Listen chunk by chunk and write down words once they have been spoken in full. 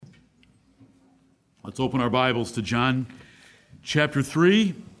Let's open our Bibles to John chapter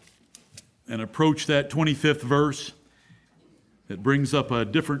 3 and approach that 25th verse that brings up a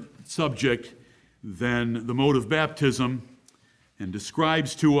different subject than the mode of baptism and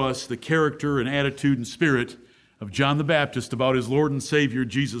describes to us the character and attitude and spirit of John the Baptist about his Lord and Savior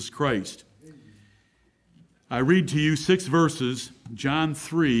Jesus Christ. I read to you 6 verses, John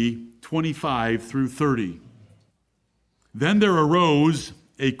 3, 25 through 30. Then there arose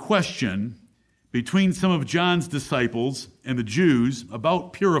a question between some of John's disciples and the Jews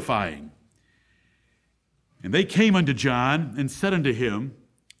about purifying. And they came unto John and said unto him,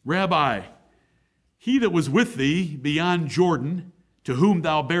 Rabbi, he that was with thee beyond Jordan, to whom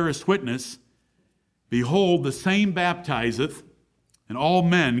thou bearest witness, behold, the same baptizeth, and all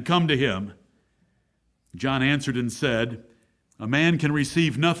men come to him. John answered and said, A man can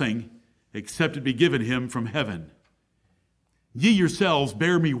receive nothing except it be given him from heaven. Ye yourselves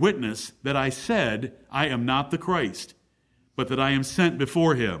bear me witness that I said, I am not the Christ, but that I am sent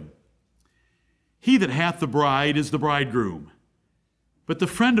before him. He that hath the bride is the bridegroom. But the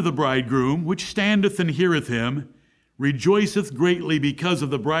friend of the bridegroom, which standeth and heareth him, rejoiceth greatly because of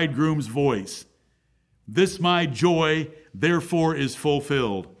the bridegroom's voice. This my joy, therefore, is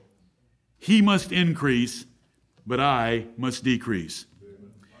fulfilled. He must increase, but I must decrease.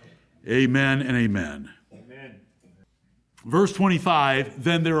 Amen and amen. Verse 25,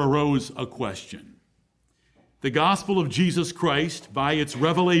 then there arose a question. The gospel of Jesus Christ, by its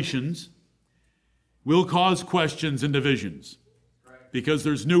revelations, will cause questions and divisions because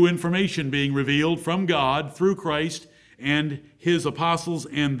there's new information being revealed from God through Christ and his apostles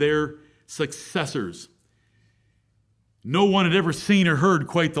and their successors. No one had ever seen or heard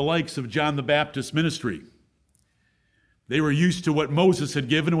quite the likes of John the Baptist's ministry. They were used to what Moses had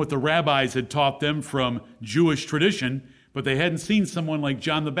given and what the rabbis had taught them from Jewish tradition, but they hadn't seen someone like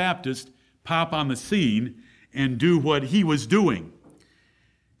John the Baptist pop on the scene and do what he was doing.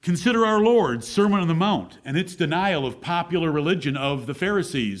 Consider our Lord's Sermon on the Mount and its denial of popular religion of the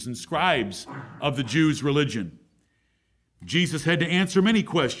Pharisees and scribes of the Jews' religion. Jesus had to answer many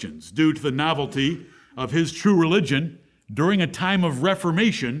questions due to the novelty of his true religion during a time of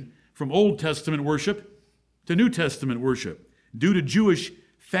reformation from Old Testament worship to New Testament worship, due to Jewish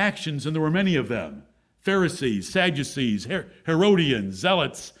factions, and there were many of them. Pharisees, Sadducees, Herodians,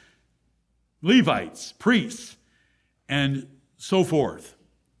 Zealots, Levites, priests, and so forth.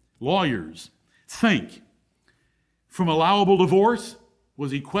 Lawyers. Think. From allowable divorce,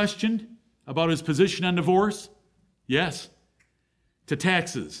 was he questioned about his position on divorce? Yes. To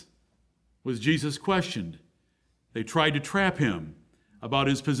taxes, was Jesus questioned? They tried to trap him about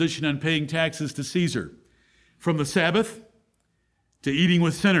his position on paying taxes to Caesar. From the Sabbath to eating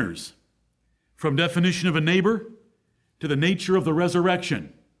with sinners. From definition of a neighbor to the nature of the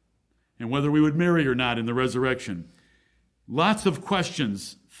resurrection and whether we would marry or not in the resurrection. Lots of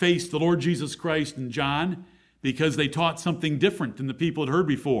questions faced the Lord Jesus Christ and John because they taught something different than the people had heard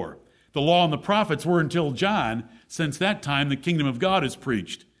before. The law and the prophets were until John. Since that time, the kingdom of God is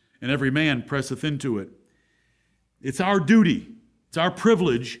preached, and every man presseth into it. It's our duty, it's our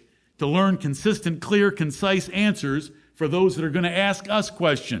privilege to learn consistent, clear, concise answers for those that are going to ask us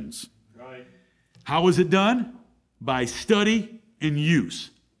questions. How is it done? By study and use.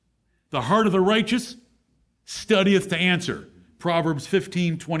 The heart of the righteous studieth to answer. Proverbs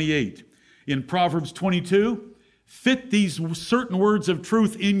 15:28. In Proverbs 22, fit these certain words of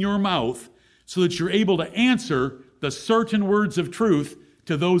truth in your mouth so that you're able to answer the certain words of truth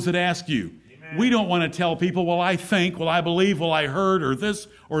to those that ask you. Amen. We don't want to tell people, well, I think, well, I believe, well, I heard, or this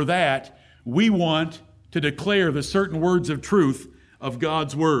or that. We want to declare the certain words of truth of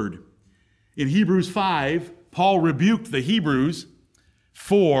God's word. In Hebrews 5, Paul rebuked the Hebrews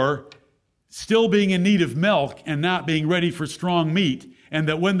for still being in need of milk and not being ready for strong meat, and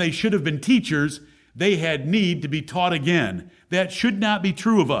that when they should have been teachers, they had need to be taught again. That should not be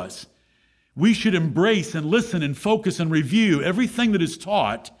true of us. We should embrace and listen and focus and review everything that is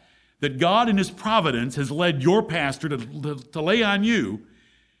taught that God in his providence has led your pastor to lay on you,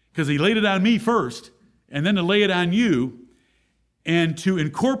 because he laid it on me first, and then to lay it on you, and to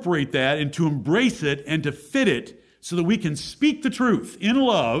incorporate that and to embrace it and to fit it so that we can speak the truth in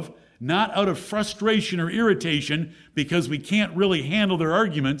love, not out of frustration or irritation because we can't really handle their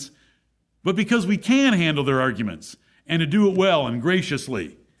arguments, but because we can handle their arguments and to do it well and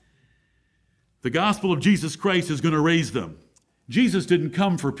graciously. The gospel of Jesus Christ is going to raise them. Jesus didn't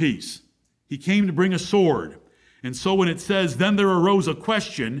come for peace. He came to bring a sword. And so when it says, then there arose a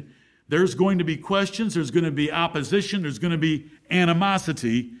question, there's going to be questions, there's going to be opposition, there's going to be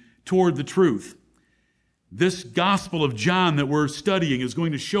animosity toward the truth. This gospel of John that we're studying is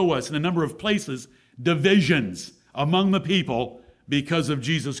going to show us in a number of places divisions among the people because of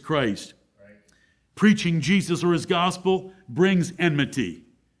Jesus Christ. Right. Preaching Jesus or his gospel brings enmity.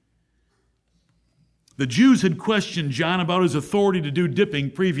 The Jews had questioned John about his authority to do dipping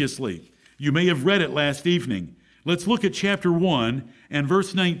previously. You may have read it last evening. Let's look at chapter 1 and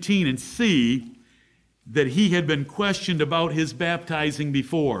verse 19 and see that he had been questioned about his baptizing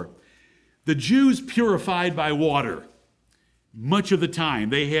before. The Jews purified by water much of the time.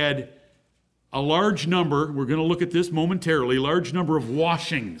 They had a large number, we're going to look at this momentarily, large number of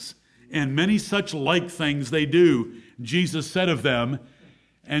washings and many such like things they do, Jesus said of them.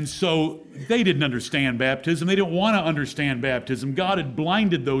 And so they didn't understand baptism. They didn't want to understand baptism. God had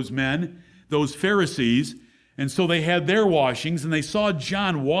blinded those men, those Pharisees, and so they had their washings, and they saw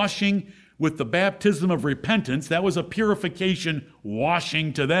John washing with the baptism of repentance. That was a purification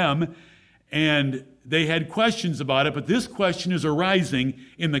washing to them, and they had questions about it, but this question is arising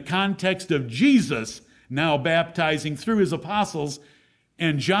in the context of Jesus now baptizing through his apostles,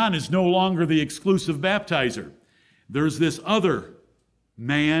 and John is no longer the exclusive baptizer. There's this other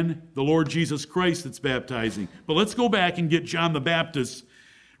man, the Lord Jesus Christ, that's baptizing. But let's go back and get John the Baptist's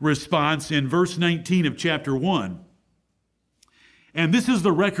response in verse 19 of chapter 1. And this is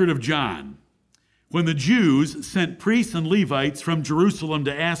the record of John. When the Jews sent priests and Levites from Jerusalem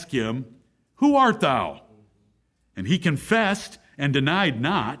to ask him, "Who art thou?" And he confessed and denied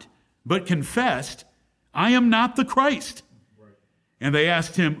not, but confessed, "I am not the Christ." And they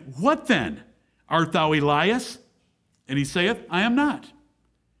asked him, "What then? Art thou Elias?" And he saith, "I am not."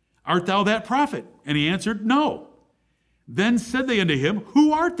 "Art thou that prophet?" And he answered, "No." Then said they unto him,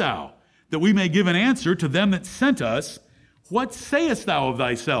 "Who art thou? That we may give an answer to them that sent us. What sayest thou of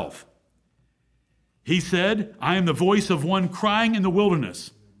thyself?" He said, "I am the voice of one crying in the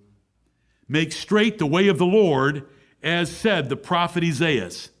wilderness, make straight the way of the Lord, as said the prophet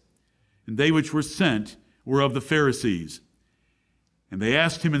Isaiah." And they which were sent were of the Pharisees. And they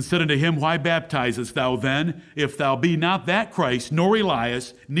asked him and said unto him, "Why baptizest thou then, if thou be not that Christ, nor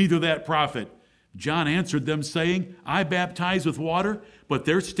Elias, neither that prophet?" John answered them, saying, "I baptize with water, but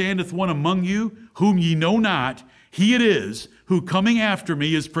there standeth one among you, whom ye know not. He it is, who coming after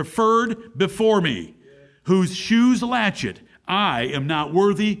me is preferred before me, whose shoes latchet I am not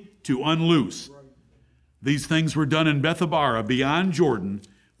worthy to unloose." These things were done in Bethabara, beyond Jordan,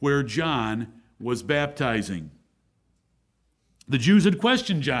 where John was baptizing. The Jews had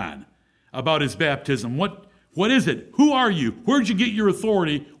questioned John about his baptism. What is it? Who are you? Where'd you get your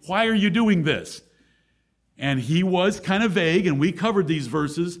authority? Why are you doing this? And he was kind of vague, and we covered these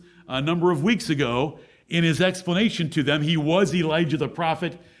verses a number of weeks ago. In his explanation to them, he was Elijah the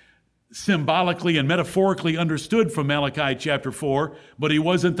prophet, symbolically and metaphorically understood from Malachi chapter 4, but he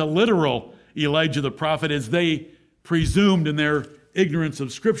wasn't the literal Elijah the prophet as they presumed in their ignorance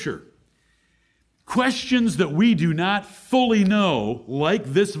of Scripture. Questions that we do not fully know,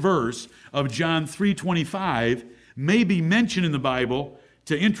 like this verse of John 3:25, may be mentioned in the Bible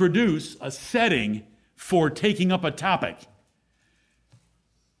to introduce a setting for taking up a topic.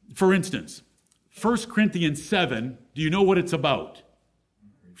 For instance, 1 Corinthians 7, do you know what it's about?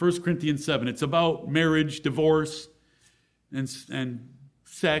 1 Corinthians 7, it's about marriage, divorce, and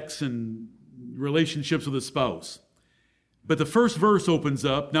sex and relationships with a spouse. But the first verse opens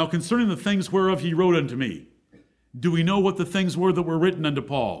up, "Now concerning the things whereof he wrote unto me." Do we know what the things were that were written unto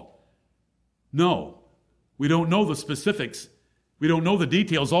Paul? No. We don't know the specifics. We don't know the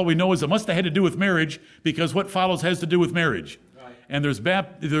details. All we know is it must have had to do with marriage, because what follows has to do with marriage. Right. And there's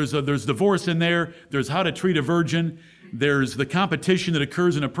divorce in there. There's how to treat a virgin. There's the competition that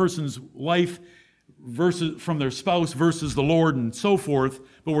occurs in a person's life versus from their spouse versus the Lord and so forth.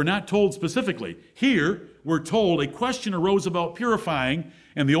 But we're not told specifically. Here, we're told a question arose about purifying,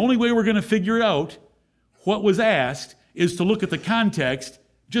 and the only way we're going to figure out what was asked is to look at the context,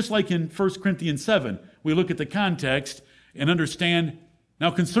 just like in 1 Corinthians 7. We look at the context and understand, now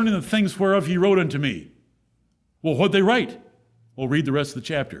concerning the things whereof he wrote unto me. Well, what'd they write? Well, read the rest of the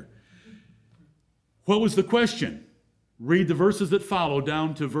chapter. What was the question? Read the verses that follow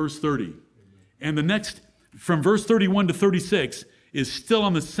down to verse 30. And the next, from verse 31 to 36, is still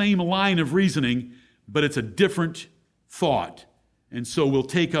on the same line of reasoning, but it's a different thought. And so we'll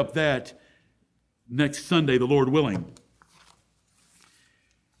take up that next Sunday, the Lord willing.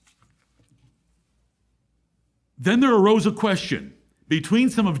 Then there arose a question between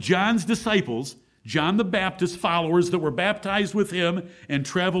some of John's disciples, John the Baptist followers that were baptized with him and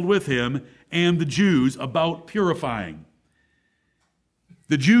traveled with him, and the Jews about purifying.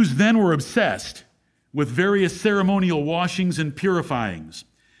 The Jews then were obsessed with various ceremonial washings and purifyings.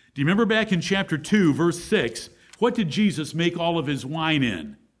 Do you remember back in chapter 2, verse 6, what did Jesus make all of his wine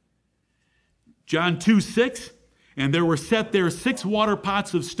in? John 2:6, and there were set there 6 water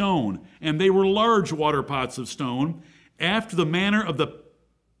pots of stone, and they were large water pots of stone, after the manner of the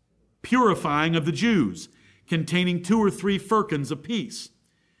purifying of the Jews, containing 2 or 3 firkins apiece.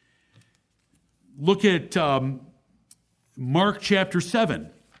 Look at Mark chapter 7.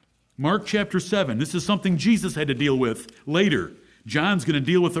 Mark chapter 7. This is something Jesus had to deal with later. John's going to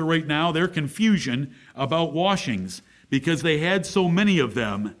deal with it right now, their confusion about washings, because they had so many of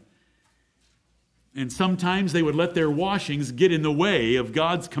them. And sometimes they would let their washings get in the way of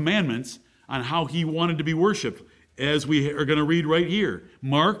God's commandments on how he wanted to be worshiped, as we are going to read right here.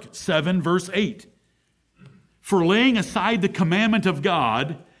 Mark 7, verse 8. For laying aside the commandment of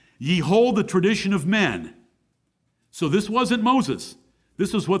God, ye hold the tradition of men. So this wasn't Moses.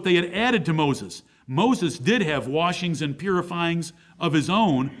 This is what they had added to Moses. Moses did have washings and purifyings of his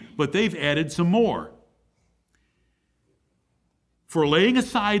own, but they've added some more. For laying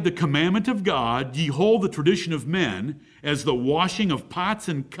aside the commandment of God, ye hold the tradition of men, as the washing of pots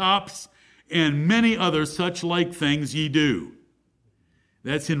and cups, and many other such like things ye do.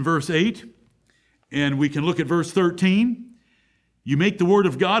 That's in verse 8. And we can look at verse 13. You make the word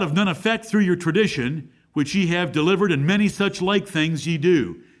of God of none effect through your tradition, which ye have delivered, and many such like things ye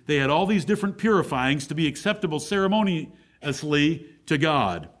do. They had all these different purifyings to be acceptable ceremoniously to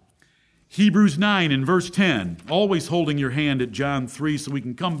God. Hebrews 9 in verse 10, always holding your hand at John 3 so we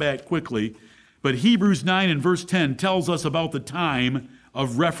can come back quickly. But Hebrews 9 in verse 10 tells us about the time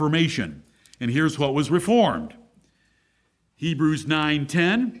of Reformation. And here's what was reformed. Hebrews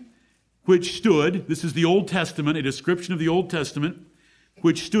 9:10, which stood, this is the Old Testament, a description of the Old Testament,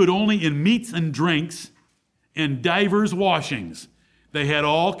 which stood only in meats and drinks and divers washings. They had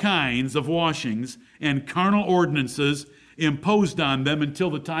all kinds of washings and carnal ordinances imposed on them until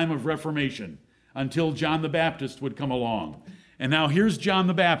the time of Reformation, until John the Baptist would come along. And now here's John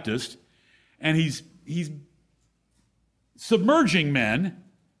the Baptist, and he's submerging men,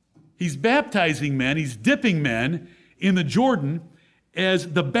 he's baptizing men, he's dipping men in the Jordan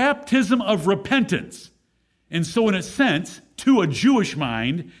as the baptism of repentance. And so in a sense, to a Jewish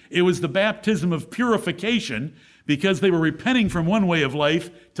mind, it was the baptism of purification because they were repenting from one way of life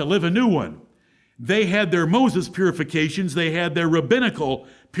to live a new one. They had their Moses purifications, they had their rabbinical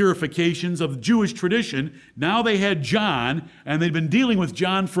purifications of Jewish tradition. Now they had John, and they'd been dealing with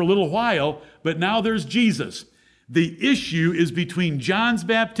John for a little while, but now there's Jesus. The issue is between John's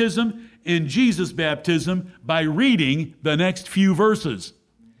baptism and Jesus' baptism by reading the next few verses.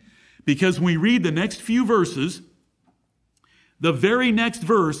 Because when we read the next few verses, the very next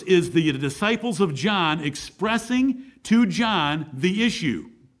verse is the disciples of John expressing to John the issue.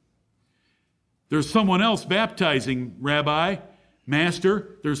 There's someone else baptizing, Rabbi,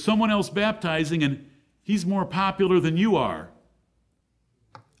 Master. There's someone else baptizing, and he's more popular than you are.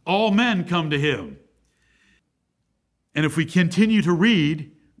 All men come to him. And if we continue to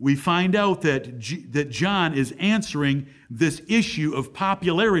read, we find out that John is answering this issue of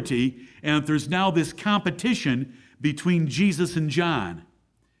popularity, and there's now this competition between Jesus and John.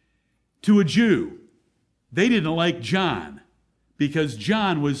 To a Jew, they didn't like John because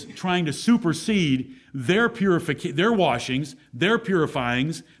John was trying to supersede their washings, their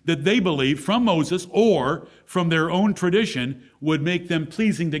purifyings that they believed from Moses or from their own tradition would make them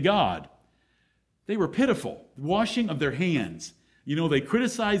pleasing to God. They were pitiful. Washing of their hands. You know, they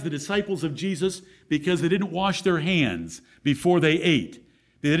criticized the disciples of Jesus because they didn't wash their hands before they ate.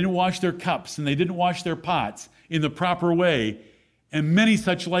 They didn't wash their cups and they didn't wash their pots in the proper way, and many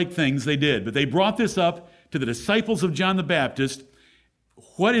such like things they did. But they brought this up to the disciples of John the Baptist.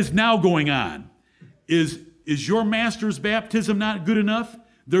 What is now going on? Is your master's baptism not good enough?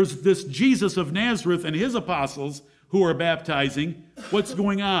 There's this Jesus of Nazareth and his apostles who are baptizing. What's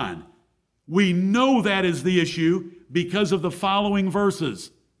going on? We know that is the issue because of the following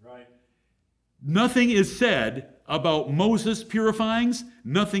verses. Right. Nothing is said about Moses purifyings.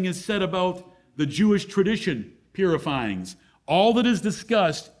 Nothing is said about the Jewish tradition purifyings. All that is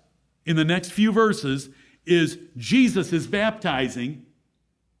discussed in the next few verses is Jesus is baptizing.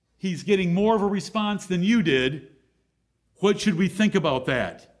 He's getting more of a response than you did. What should we think about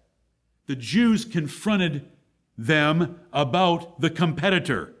that? The Jews confronted them about the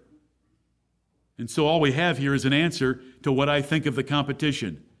competitor. And so all we have here is an answer to what I think of the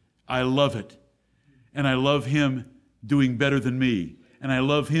competition. I love it. And I love him doing better than me. And I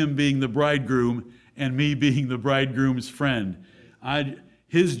love him being the bridegroom and me being the bridegroom's friend.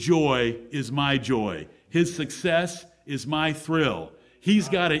 His joy is my joy. His success is my thrill. He's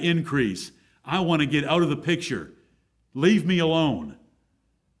got to increase. I want to get out of the picture. Leave me alone.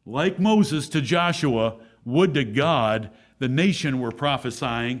 Like Moses to Joshua, would to God the nation were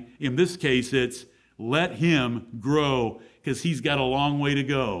prophesying. In this case, it's let him grow, because he's got a long way to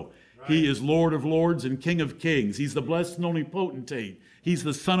go. Right. He is Lord of lords and King of kings. He's the blessed and only potentate. He's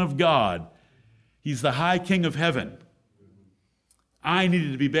the Son of God. He's the high King of heaven. I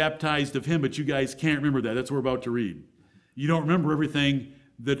needed to be baptized of him, but you guys can't remember that. That's what we're about to read. You don't remember everything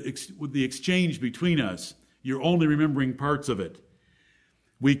with the exchange between us. You're only remembering parts of it.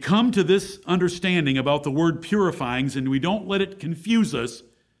 We come to this understanding about the word purifyings, and we don't let it confuse us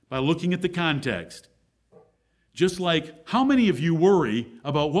by looking at the context. Just like, how many of you worry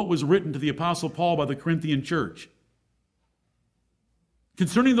about what was written to the Apostle Paul by the Corinthian church?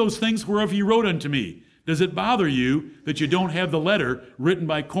 Concerning those things whereof he wrote unto me, does it bother you that you don't have the letter written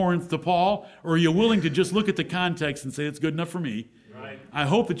by Corinth to Paul? Or are you willing to just look at the context and say, it's good enough for me? Right. I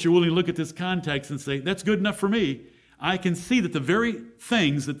hope that you're willing to look at this context and say, that's good enough for me. I can see that the very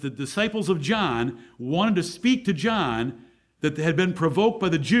things that the disciples of John wanted to speak to John that had been provoked by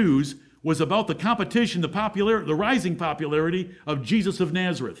the Jews was about the competition, the rising popularity of Jesus of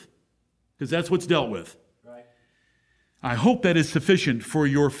Nazareth, because that's what's dealt with. Right. I hope that is sufficient for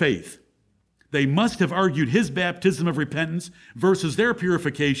your faith. They must have argued his baptism of repentance versus their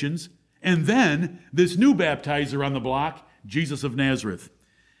purifications, and then this new baptizer on the block, Jesus of Nazareth.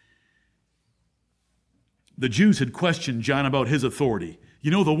 The Jews had questioned John about his authority. You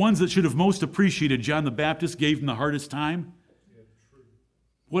know, the ones that should have most appreciated John the Baptist gave him the hardest time.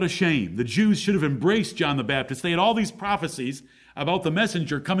 What a shame. The Jews should have embraced John the Baptist. They had all these prophecies about the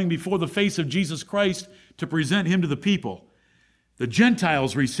messenger coming before the face of Jesus Christ to present him to the people. The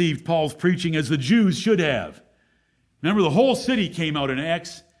Gentiles received Paul's preaching as the Jews should have. Remember, the whole city came out in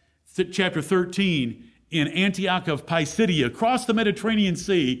Acts chapter 13 in Antioch of Pisidia, across the Mediterranean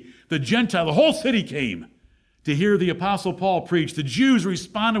Sea. The whole city came to hear the Apostle Paul preach. The Jews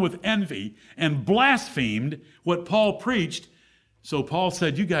responded with envy and blasphemed what Paul preached. So Paul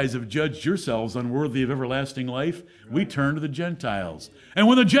said, you guys have judged yourselves unworthy of everlasting life. We turn to the Gentiles. And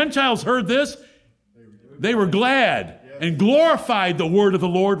when the Gentiles heard this, they were glad and glorified the word of the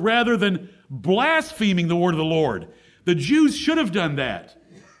Lord rather than blaspheming the word of the Lord. The Jews should have done that.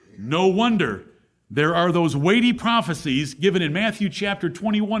 No wonder there are those weighty prophecies given in Matthew chapter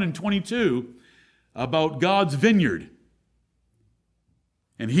 21 and 22 about God's vineyard.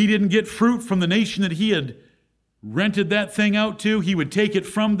 And he didn't get fruit from the nation that he had rented that thing out to. He would take it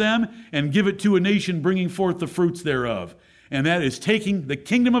from them and give it to a nation bringing forth the fruits thereof. And that is taking the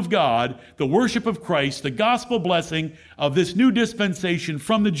kingdom of God, the worship of Christ, the gospel blessing of this new dispensation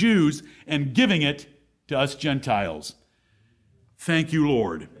from the Jews and giving it to us Gentiles. Thank you,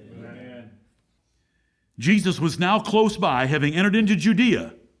 Lord. Amen. Jesus was now close by, having entered into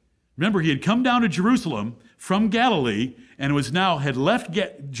Judea. Remember, he had come down to Jerusalem from Galilee and had left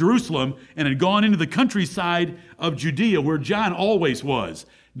Jerusalem and had gone into the countryside of Judea where John always was.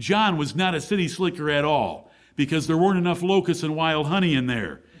 John was not a city slicker at all because there weren't enough locusts and wild honey in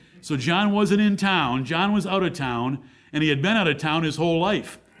there. So John wasn't in town. John was out of town, and he had been out of town his whole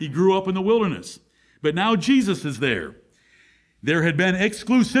life. He grew up in the wilderness. But now Jesus is there. There had been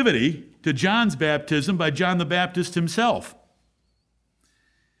exclusivity to John's baptism by John the Baptist himself.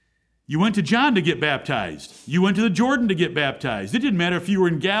 You went to John to get baptized. You went to the Jordan to get baptized. It didn't matter if you were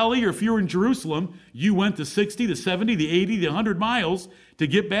in Galilee or if you were in Jerusalem. You went the 60, the 70, the 80, the 100 miles to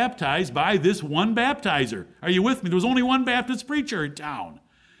get baptized by this one baptizer. Are you with me? There was only one Baptist preacher in town.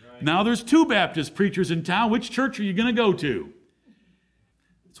 Right. Now there's two Baptist preachers in town. Which church are you going to go to?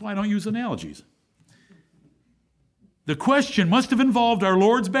 That's why I don't use analogies. The question must have involved our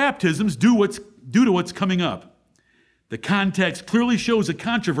Lord's baptisms due to what's coming up. The context clearly shows a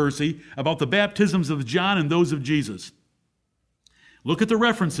controversy about the baptisms of John and those of Jesus. Look at the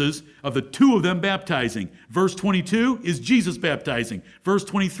references of the two of them baptizing. Verse 22 is Jesus baptizing. Verse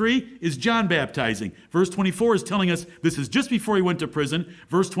 23 is John baptizing. Verse 24 is telling us this is just before he went to prison.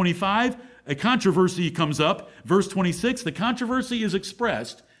 Verse 25, a controversy comes up. Verse 26, the controversy is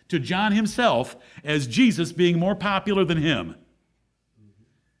expressed to John himself as Jesus being more popular than him.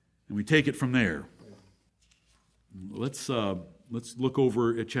 And we take it from there. Let's look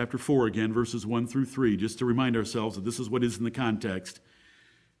over at chapter 4 again, verses 1 through 3, just to remind ourselves that this is what is in the context.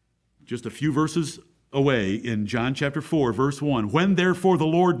 Just a few verses away in John chapter 4, verse 1. When therefore the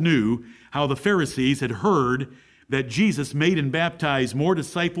Lord knew how the Pharisees had heard that Jesus made and baptized more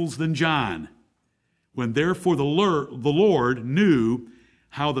disciples than John. When therefore the Lord knew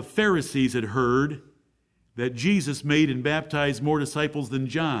how the Pharisees had heard that Jesus made and baptized more disciples than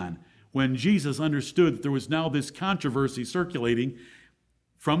John. When Jesus understood that there was now this controversy circulating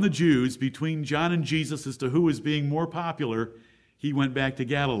from the Jews between John and Jesus as to who was being more popular, he went back to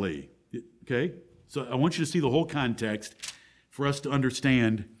Galilee. Okay? So I want you to see the whole context. for us to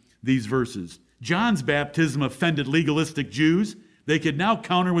understand these verses. John's baptism offended legalistic Jews. They could now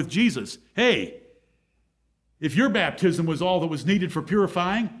counter with Jesus. Hey, if your baptism was all that was needed for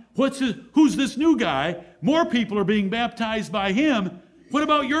purifying, who's this new guy? More people are being baptized by him. What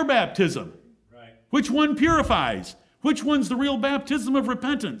about your baptism? Right. Which one purifies? Which one's the real baptism of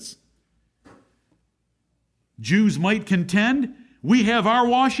repentance? Jews might contend, we have our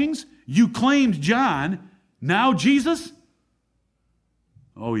washings. You claimed John. Now Jesus?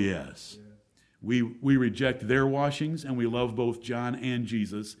 Oh, yes. We reject their washings, and we love both John and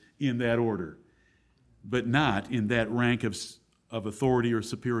Jesus in that order, but not in that rank of authority or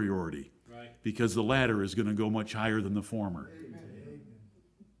superiority, right, because the latter is going to go much higher than the former. Amen.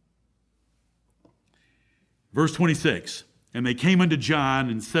 Verse 26, and they came unto John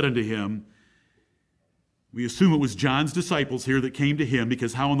and said unto him, we assume it was John's disciples here that came to him,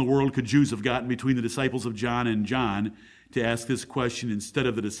 because how in the world could Jews have gotten between the disciples of John and John to ask this question instead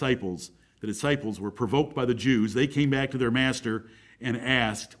of the disciples? The disciples were provoked by the Jews. They came back to their master and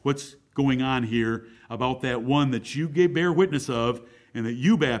asked, what's going on here about that one that you bear witness of and that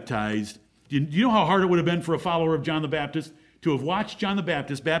you baptized? Do you know how hard it would have been for a follower of John the Baptist to have watched John the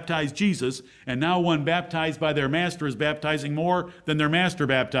Baptist baptize Jesus, and now one baptized by their master is baptizing more than their master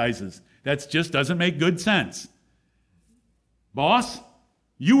baptizes? That just doesn't make good sense. Boss,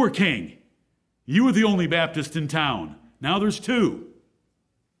 you were king. You were the only Baptist in town. Now there's two.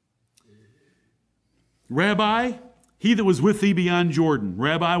 Rabbi, he that was with thee beyond Jordan.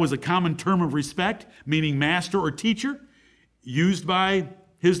 Rabbi was a common term of respect, meaning master or teacher, used by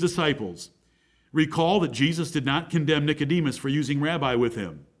his disciples. Recall that Jesus did not condemn Nicodemus for using rabbi with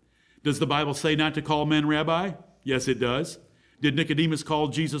him. Does the Bible say not to call men rabbi? Yes, it does. Did Nicodemus call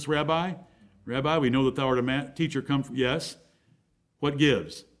Jesus rabbi? Rabbi, we know that thou art a teacher come from... Yes. What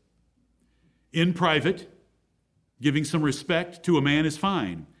gives? In private, giving some respect to a man is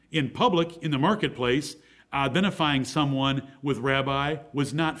fine. In public, in the marketplace, identifying someone with rabbi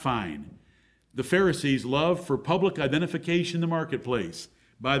was not fine. The Pharisees loved for public identification in the marketplace,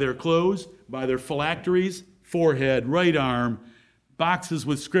 by their clothes, by their phylacteries, forehead, right arm, boxes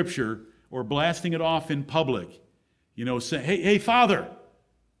with scripture, or blasting it off in public. You know, say, hey, Father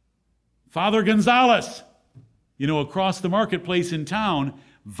Gonzalez, you know, across the marketplace in town,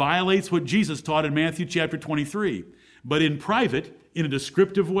 violates what Jesus taught in Matthew chapter 23. But in private, in a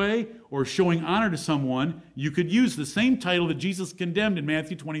descriptive way, or showing honor to someone, you could use the same title that Jesus condemned in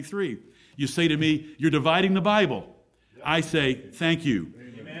Matthew 23. You say to me, you're dividing the Bible. I say, thank you.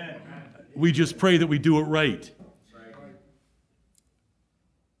 Amen. We just pray that we do it right.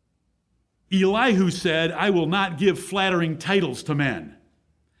 Elihu said, I will not give flattering titles to men.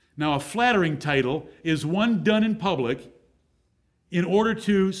 Now, a flattering title is one done in public in order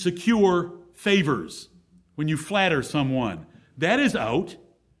to secure favors. When you flatter someone, that is out.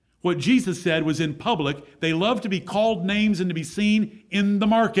 What Jesus said was in public. They love to be called names and to be seen in the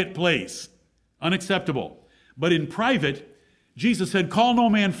marketplace. Unacceptable. But in private, Jesus said, call no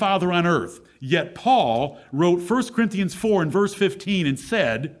man father on earth. Yet Paul wrote 1 Corinthians 4 and verse 15 and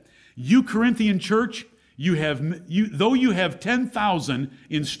said, you Corinthian church, though you have 10,000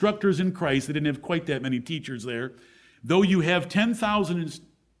 instructors in Christ, they didn't have quite that many teachers there, though you have 10,000,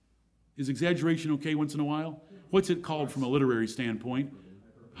 is exaggeration okay once in a while? What's it called from a literary standpoint?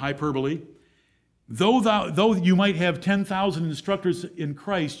 Hyperbole. Though you might have 10,000 instructors in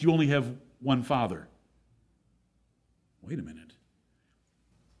Christ, you only have one Father. Wait a minute.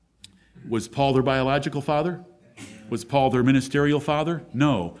 Was Paul their biological father? Was Paul their ministerial father?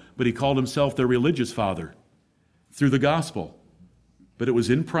 No, but he called himself their religious father through the gospel. But it was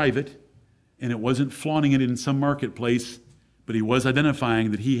in private, and it wasn't flaunting it in some marketplace, but he was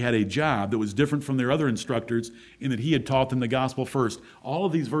identifying that he had a job that was different from their other instructors in that he had taught them the gospel first. All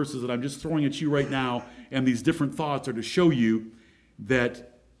of these verses that I'm just throwing at you right now and these different thoughts are to show you that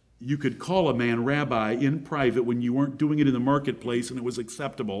you could call a man rabbi in private when you weren't doing it in the marketplace and it was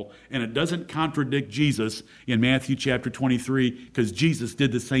acceptable. And it doesn't contradict Jesus in Matthew chapter 23 because Jesus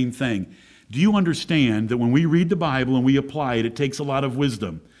did the same thing. Do you understand that when we read the Bible and we apply it, it takes a lot of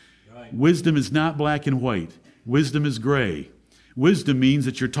wisdom? Right. Wisdom is not black and white. Wisdom is gray. Wisdom means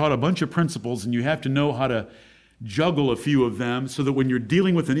that you're taught a bunch of principles and you have to know how to juggle a few of them so that when you're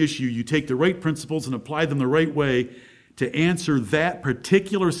dealing with an issue, you take the right principles and apply them the right way to answer that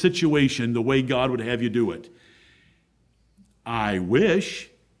particular situation the way God would have you do it. I wish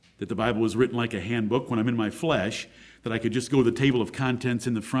that the Bible was written like a handbook when I'm in my flesh, that I could just go to the table of contents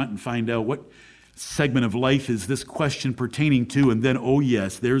in the front and find out segment of life is this question pertaining to, and then, oh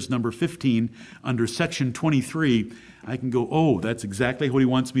yes, there's number 15 under section 23. I can go, oh, that's exactly what he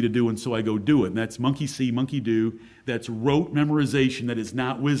wants me to do, and so I go do it. And that's monkey see, monkey do. That's rote memorization. That is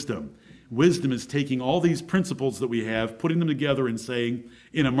not wisdom. Wisdom is taking all these principles that we have, putting them together and saying,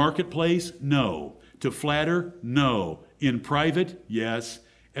 in a marketplace, no. To flatter, no. In private, yes.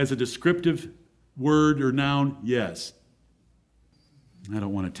 As a descriptive word or noun, yes. I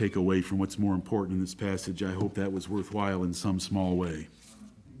don't want to take away from what's more important in this passage. I hope that was worthwhile in some small way.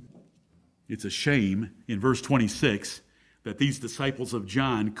 It's a shame in verse 26 that these disciples of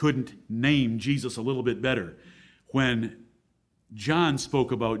John couldn't name Jesus a little bit better. When John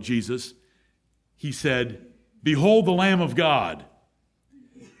spoke about Jesus, he said, "Behold the Lamb of God."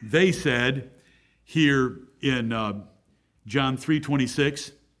 They said here in John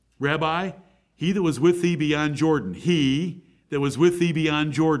 3:26, "Rabbi, he that was with thee beyond Jordan, he that was with thee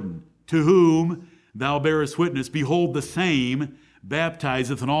beyond Jordan, to whom thou bearest witness, behold, the same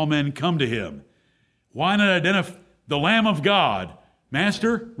baptizeth, and all men come to him." Why not identify the Lamb of God?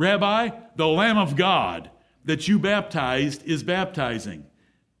 Master, Rabbi, the Lamb of God that you baptized is baptizing.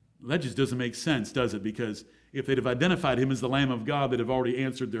 That just doesn't make sense, does it? Because if they'd have identified him as the Lamb of God, they'd have already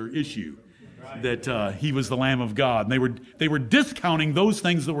answered their issue, that he was the Lamb of God. And they were discounting those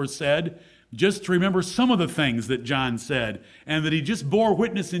things that were said, just to remember some of the things that John said, and that he just bore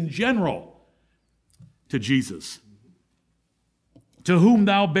witness in general to Jesus. To whom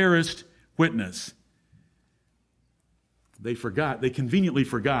thou bearest witness. They conveniently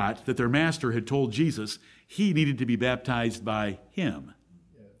forgot that their master had told Jesus he needed to be baptized by him.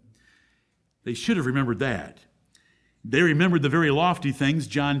 They should have remembered that. They remembered the very lofty things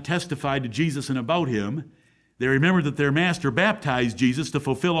John testified to Jesus and about him. They remembered that their master baptized Jesus to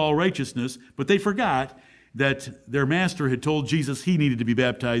fulfill all righteousness, but they forgot that their master had told Jesus he needed to be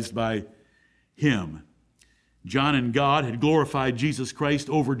baptized by him. John and God had glorified Jesus Christ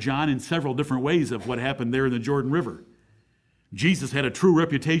over John in several different ways of what happened there in the Jordan River. Jesus had a true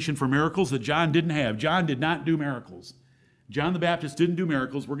reputation for miracles that John didn't have. John did not do miracles. John the Baptist didn't do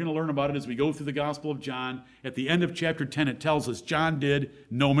miracles. We're going to learn about it as we go through the Gospel of John. At the end of chapter 10, it tells us John did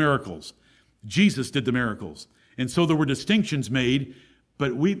no miracles. Jesus did the miracles. And so there were distinctions made,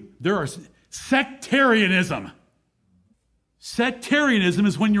 but there are sectarianism. Sectarianism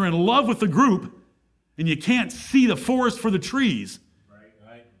is when you're in love with the group and you can't see the forest for the trees.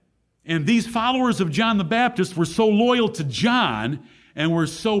 Right. And these followers of John the Baptist were so loyal to John and were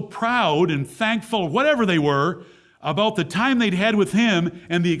so proud and thankful, whatever they were, about the time they'd had with him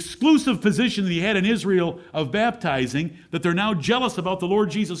and the exclusive position that he had in Israel of baptizing, that they're now jealous about the Lord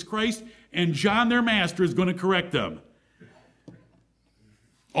Jesus Christ, and John, their master, is going to correct them.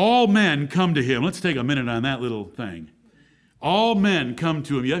 All men come to him. Let's take a minute on that little thing. All men come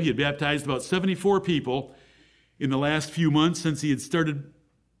to him. Yeah, he had baptized about 74 people in the last few months since he had started.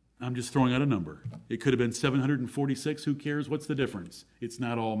 I'm just throwing out a number. It could have been 746. Who cares? What's the difference? It's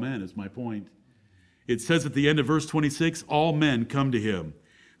not all men, is my point. It says at the end of verse 26, all men come to him.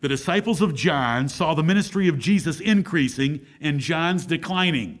 The disciples of John saw the ministry of Jesus increasing and John's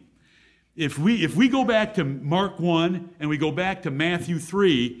declining. If we go back to Mark 1 and we go back to Matthew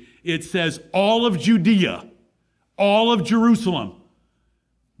 3, it says all of Judea, all of Jerusalem,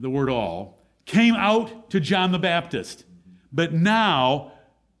 the word all, came out to John the Baptist. But now,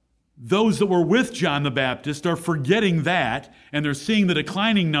 those that were with John the Baptist are forgetting that, and they're seeing the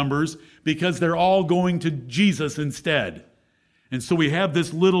declining numbers because they're all going to Jesus instead. And so we have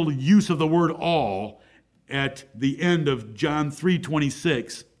this little use of the word all at the end of John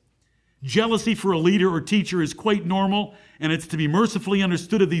 3:26. Jealousy for a leader or teacher is quite normal, and it's to be mercifully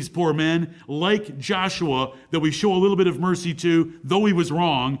understood of these poor men, like Joshua, that we show a little bit of mercy to, though he was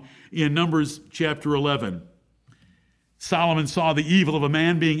wrong, in Numbers chapter 11. Solomon saw the evil of a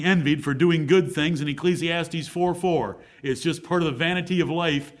man being envied for doing good things in Ecclesiastes 4:4. It's just part of the vanity of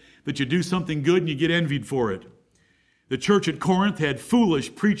life that you do something good and you get envied for it. The church at Corinth had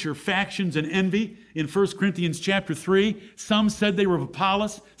foolish preacher factions and envy in 1 Corinthians chapter 3. Some said they were of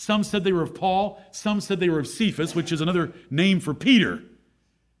Apollos, some said they were of Paul, some said they were of Cephas, which is another name for Peter.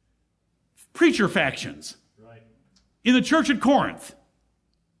 Preacher factions. Right. In the church at Corinth.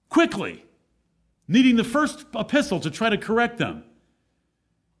 Quickly. Needing the first epistle to try to correct them.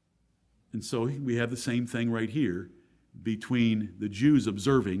 And so we have the same thing right here between the Jews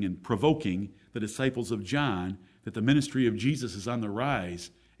observing and provoking the disciples of John that the ministry of Jesus is on the rise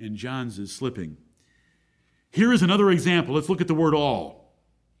and John's is slipping. Here is another example. Let's look at the word all.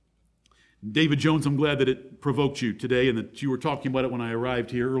 David Jones, I'm glad that it provoked you today and that you were talking about it when I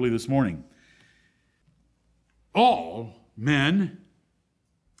arrived here early this morning. All men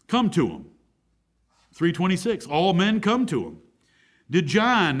come to him. 3:26, all men come to him. Did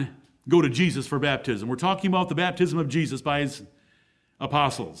John go to Jesus for baptism? We're talking about the baptism of Jesus by his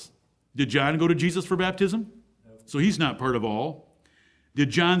apostles. Did John go to Jesus for baptism? No. So he's not part of all. Did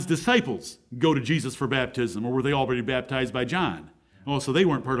John's disciples go to Jesus for baptism, or were they already baptized by John? Oh, so they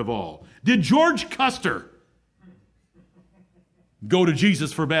weren't part of all. Did George Custer go to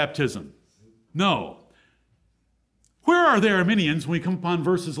Jesus for baptism? No. Where are the Arminians when we come upon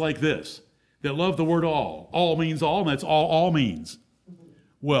verses like this that love the word all? All means all, and that's all means.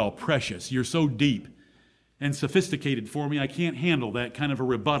 Well, precious, you're so deep and sophisticated for me, I can't handle that kind of a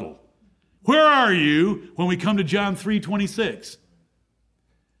rebuttal. Where are you when we come to John 3:26?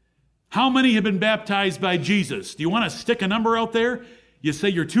 How many have been baptized by Jesus? Do you want to stick a number out there? You say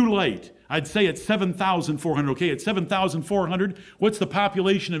you're too late. I'd say it's 7,400. Okay, it's 7,400. What's the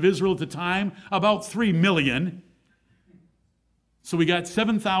population of Israel at the time? About 3 million. So we got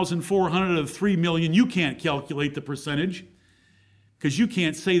 7,400 of 3 million. You can't calculate the percentage because you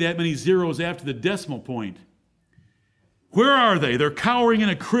can't say that many zeros after the decimal point. Where are they? They're cowering in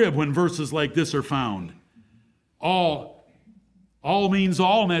a crib when verses like this are found. All means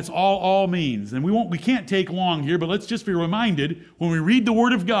all, and that's all means. And we can't take long here, but let's just be reminded when we read the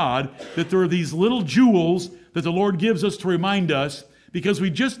Word of God that there are these little jewels that the Lord gives us to remind us, because we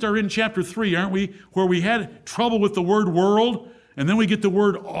just are in chapter 3, aren't we, where we had trouble with the word world, and then we get the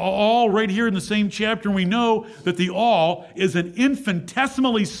word all right here in the same chapter, and we know that the all is an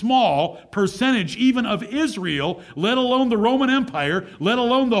infinitesimally small percentage even of Israel, let alone the Roman Empire, let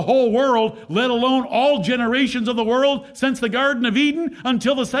alone the whole world, let alone all generations of the world since the Garden of Eden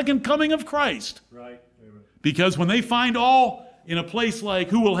until the second coming of Christ. Right. Because when they find all in a place like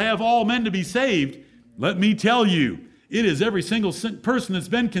who will have all men to be saved, let me tell you, it is every single person that's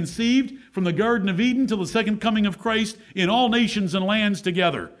been conceived from the Garden of Eden till the second coming of Christ in all nations and lands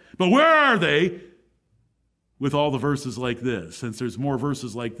together. But where are they with all the verses like this? Since there's more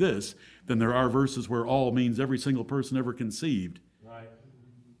verses like this than there are verses where all means every single person ever conceived. Right.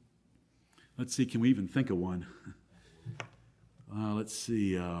 Let's see, can we even think of one? Let's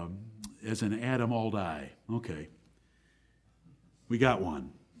see. As in Adam, all die. Okay. We got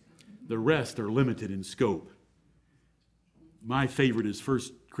one. The rest are limited in scope. My favorite is 1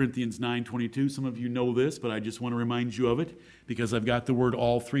 Corinthians 9:22. Some of you know this, but I just want to remind you of it because I've got the word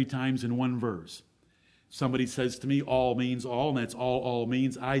all 3 times in one verse. Somebody says to me, all means all, and that's all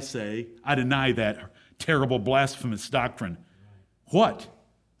means. I say, I deny that terrible blasphemous doctrine. What?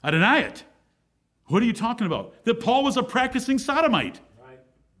 I deny it. What are you talking about? That Paul was a practicing sodomite.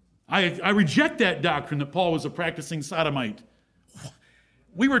 I reject that doctrine that Paul was a practicing sodomite.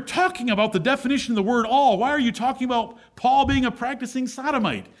 We were talking about the definition of the word all. Why are you talking about Paul being a practicing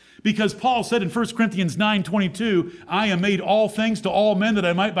sodomite? Because Paul said in 1 Corinthians 9:22, I am made all things to all men that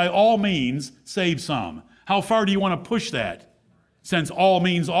I might by all means save some. How far do you want to push that? Since all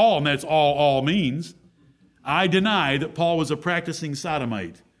means all, and that's all means. I deny that Paul was a practicing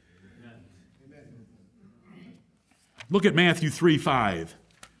sodomite. Look at Matthew 3:5.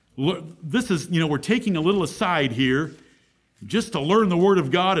 This is, we're taking a little aside here just to learn the Word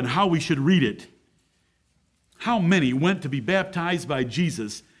of God and how we should read it. How many went to be baptized by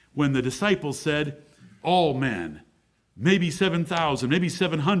Jesus when the disciples said, all men? Maybe 7,000, maybe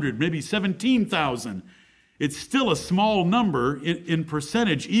 700, maybe 17,000. It's still a small number in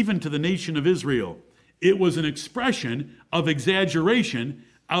percentage, even to the nation of Israel. It was an expression of exaggeration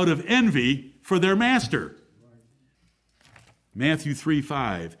out of envy for their master. Matthew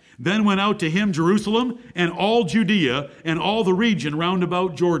 3:5. Then went out to him Jerusalem and all Judea and all the region round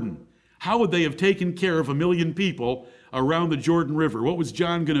about Jordan. How would they have taken care of 1 million people around the Jordan River? What was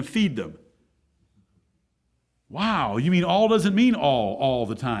John going to feed them? Wow, you mean all doesn't mean all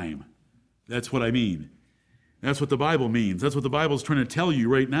the time. That's what I mean. That's what the Bible means. That's what the Bible's trying to tell you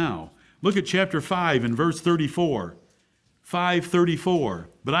right now. Look at chapter 5 and verse 34. 5:34.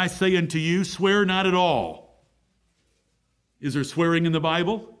 But I say unto you, swear not at all. Is there swearing in the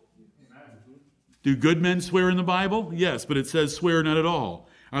Bible? Do good men swear in the Bible? Yes, but it says swear not at all.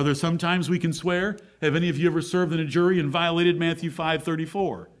 Are there some times we can swear? Have any of you ever served in a jury and violated Matthew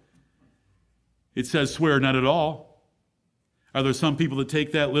 5:34? It says swear not at all. Are there some people that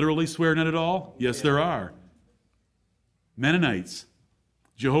take that literally, swear not at all? Yes, there are. Mennonites,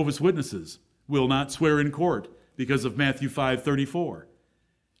 Jehovah's Witnesses will not swear in court because of Matthew 5:34.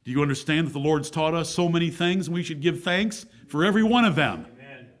 Do you understand that the Lord's taught us so many things and we should give thanks for every one of them?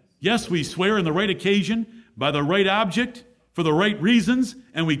 Amen. Yes, we swear on the right occasion, by the right object, for the right reasons,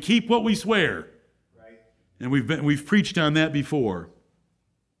 and we keep what we swear. Right. And we've preached on that before.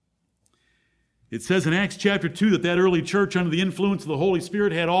 It says in Acts chapter 2 that early church under the influence of the Holy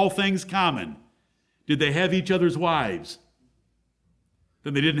Spirit had all things common. Did they have each other's wives?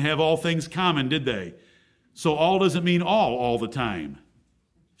 Then they didn't have all things common, did they? So all doesn't mean all the time.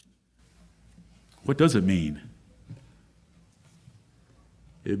 What does it mean?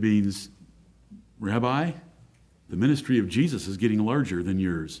 It means, Rabbi, the ministry of Jesus is getting larger than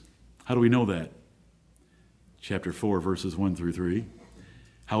yours. How do we know that? Chapter 4, verses 1 through 3.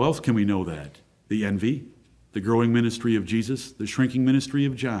 How else can we know that? The envy, the growing ministry of Jesus, the shrinking ministry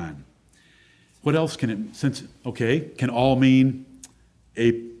of John. What else can it, can all mean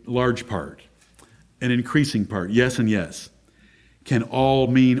a large part, an increasing part? Yes and yes. Can all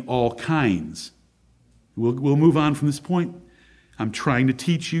mean all kinds? We'll move on from this point. I'm trying to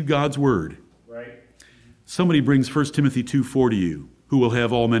teach you God's word. Right. Somebody brings 1 Timothy 2:4 to you, who will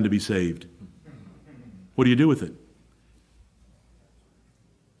have all men to be saved. What do you do with it?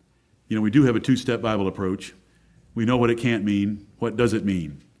 You know, we do have a two-step Bible approach. We know what it can't mean. What does it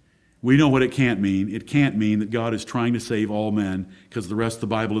mean? We know what it can't mean. It can't mean that God is trying to save all men, because the rest of the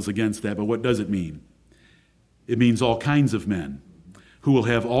Bible is against that. But what does it mean? It means all kinds of men, who will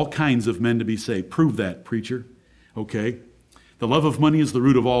have all kinds of men to be saved. Prove that, preacher. Okay. The love of money is the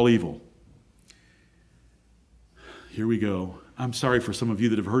root of all evil. Here we go. I'm sorry for some of you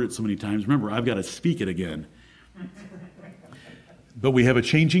that have heard it so many times. Remember, I've got to speak it again. But we have a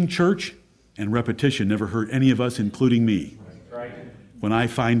changing church, and repetition never hurt any of us, including me. Right. When I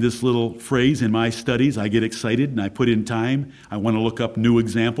find this little phrase in my studies, I get excited and I put in time. I want to look up new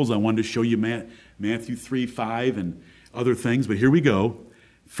examples. I wanted to show you Matthew 3:5 and other things. But here we go.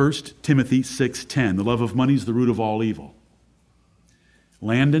 1 Timothy 6:10. The love of money is the root of all evil.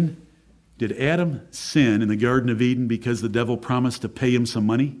 Landon, did Adam sin in the Garden of Eden because the devil promised to pay him some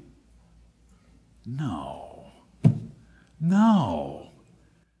money? No.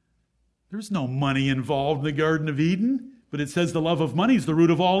 There's no money involved in the Garden of Eden, but it says the love of money is the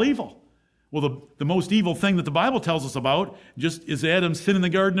root of all evil. Well, the most evil thing that the Bible tells us about just is Adam's sin in the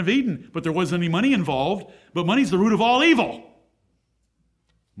Garden of Eden, but there wasn't any money involved, but money's the root of all evil.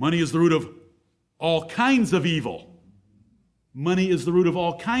 Money is the root of all kinds of evil. Money is the root of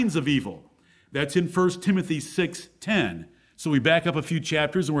all kinds of evil. That's in 1 Timothy 6:10. So we back up a few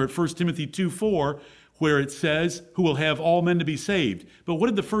chapters and we're at 1 Timothy 2:4, where it says, who will have all men to be saved. But what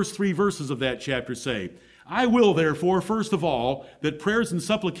did the first 3 verses of that chapter say? I will, therefore, first of all, that prayers and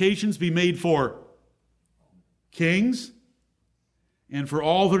supplications be made for kings, and for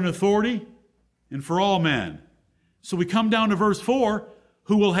all that are in authority, and for all men. So we come down to verse 4,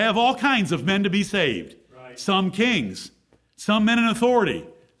 who will have all kinds of men to be saved. Right. Some kings, some men in authority,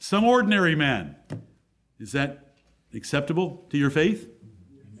 some ordinary men. Is that acceptable to your faith?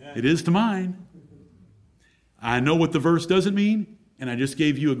 Amen. It is to mine. I know what the verse doesn't mean, and I just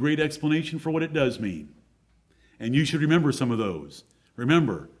gave you a great explanation for what it does mean. And you should remember some of those.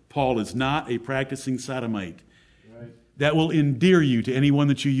 Remember, Paul is not a practicing sodomite. Right. That will endear you to anyone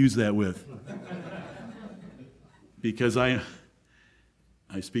that you use that with. Because I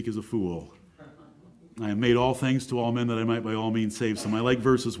speak as a fool. I have made all things to all men that I might by all means save some. I like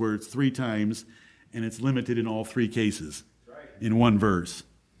verses where it's 3 times and it's limited in all 3 cases in one verse.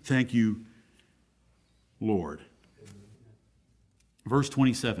 Thank you, Lord. Verse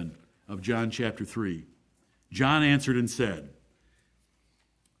 27 of John chapter 3. John answered and said,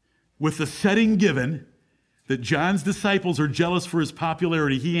 with the setting given that John's disciples are jealous for his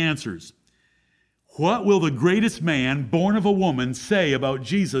popularity, he answers, what will the greatest man born of a woman say about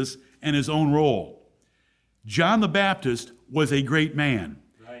Jesus and his own role? John the Baptist was a great man.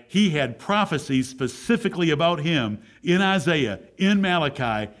 Right. He had prophecies specifically about him in Isaiah, in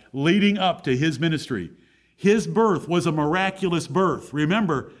Malachi, leading up to his ministry. His birth was a miraculous birth.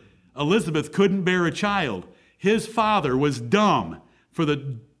 Remember, Elizabeth couldn't bear a child. His father was dumb for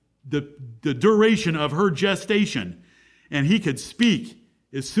the duration of her gestation, and he could speak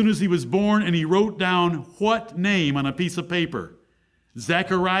as soon as he was born, and he wrote down what name on a piece of paper?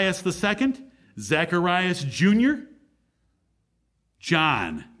 Zacharias II? Zacharias Jr.?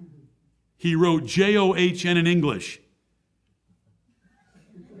 John. He wrote John in English.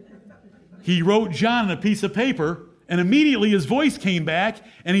 He wrote John on a piece of paper, and immediately his voice came back,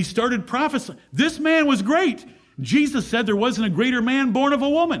 and he started prophesying. This man was great. Jesus said there wasn't a greater man born of a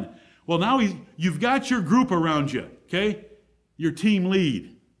woman. Well, now you've got your group around you, okay? Your team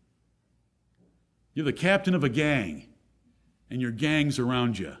lead. You're the captain of a gang, and your gang's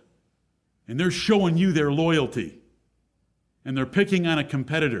around you. And they're showing you their loyalty, and they're picking on a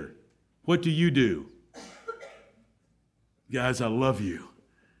competitor. What do? Guys, I love you.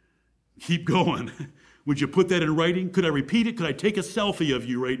 Keep going. Would you put that in writing? Could I repeat it? Could I take a selfie of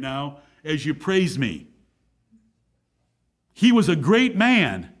you right now as you praise me? He was a great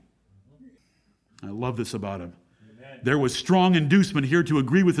man. I love this about him. Amen. There was strong inducement here to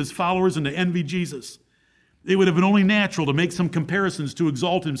agree with his followers and to envy Jesus. It would have been only natural to make some comparisons to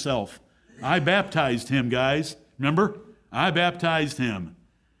exalt himself. I baptized him, guys. Remember? I baptized him.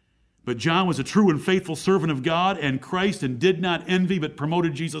 But John was a true and faithful servant of God and Christ and did not envy but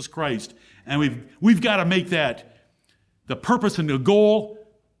promoted Jesus Christ. And we've got to make that the purpose and the goal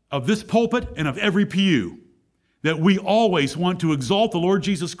of this pulpit and of every pew, that we always want to exalt the Lord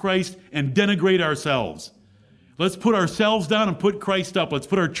Jesus Christ and denigrate ourselves. Let's put ourselves down and put Christ up. Let's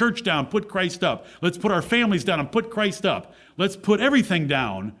put our church down, put Christ up. Let's put our families down and put Christ up. Let's put everything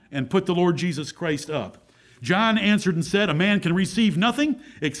down and put the Lord Jesus Christ up. John answered and said, a man can receive nothing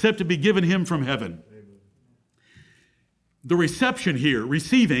except to be given him from heaven. Amen. The reception here,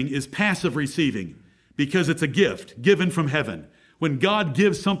 receiving, is passive receiving because it's a gift given from heaven. When God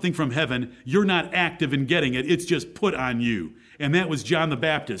gives something from heaven, you're not active in getting it. It's just put on you. And that was John the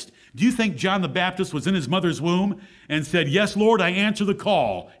Baptist. Do you think John the Baptist was in his mother's womb and said, yes, Lord, I answer the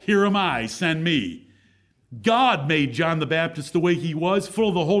call. Here am I, send me. God made John the Baptist the way he was, full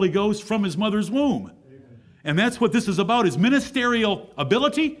of the Holy Ghost from his mother's womb. And that's what this is about, is ministerial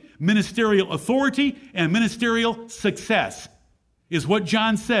ability, ministerial authority, and ministerial success, is what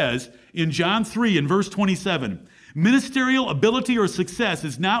John says in John 3 in verse 27. Ministerial ability or success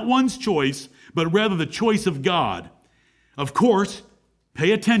is not one's choice, but rather the choice of God. Of course,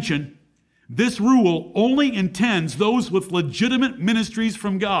 pay attention, this rule only intends those with legitimate ministries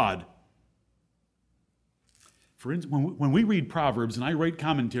from God. For instance, when we read Proverbs, and I write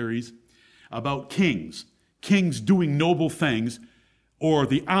commentaries about kings doing noble things, or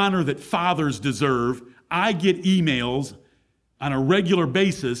the honor that fathers deserve, I get emails on a regular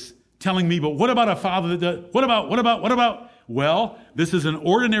basis telling me, but what about a father that does, what about? Well, this is an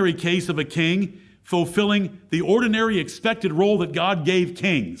ordinary case of a king fulfilling the ordinary expected role that God gave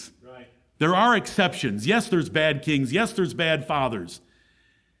kings. Right. There are exceptions. Yes, there's bad kings. Yes, there's bad fathers.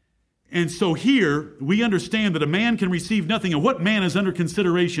 And so here, we understand that a man can receive nothing. And what man is under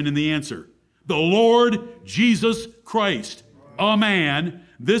consideration in the answer? The Lord Jesus Christ. A man,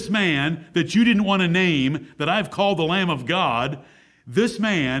 this man that you didn't want to name, that I've called the Lamb of God, this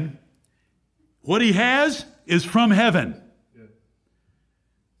man, what he has is from heaven.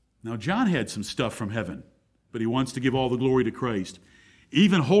 Now, John had some stuff from heaven, but he wants to give all the glory to Christ.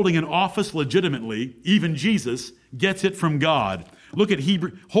 Even holding an office legitimately, even Jesus gets it from God. Look at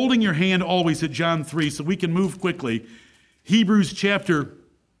Hebrew, holding your hand always at John 3 so we can move quickly. Hebrews chapter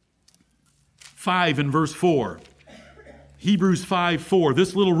 5 and verse 4. Hebrews 5:4.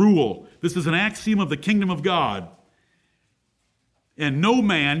 This little rule, this is an axiom of the kingdom of God. And no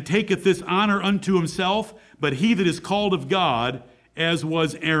man taketh this honor unto himself, but he that is called of God, as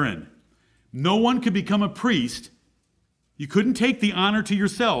was Aaron. No one could become a priest. You couldn't take the honor to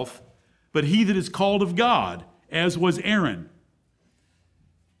yourself, but he that is called of God, as was Aaron.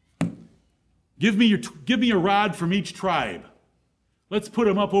 Give me a rod from each tribe. Let's put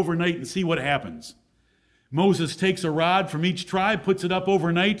them up overnight and see what happens. Moses takes a rod from each tribe, puts it up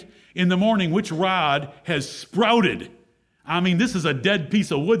overnight. In the morning, which rod has sprouted? I mean, this is a dead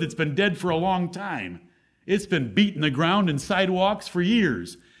piece of wood that's been dead for a long time. It's been beating the ground and sidewalks for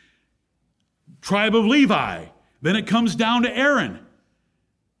years. Tribe of Levi. Then it comes down to Aaron.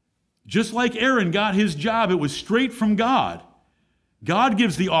 Just like Aaron got his job, it was straight from God. God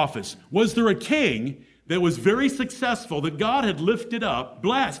gives the office. Was there a king that was very successful that God had lifted up,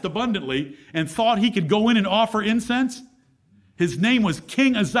 blessed abundantly, and thought he could go in and offer incense? His name was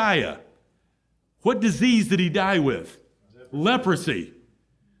King Uzziah. What disease did he die with? Leprosy.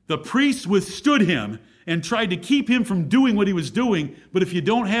 The priests withstood him and tried to keep him from doing what he was doing. But if you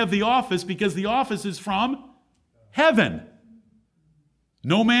don't have the office, because the office is from heaven,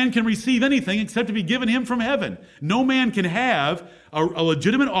 no man can receive anything except to be given him from heaven. No man can have a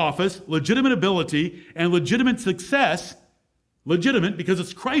legitimate office, legitimate ability, and legitimate success, legitimate because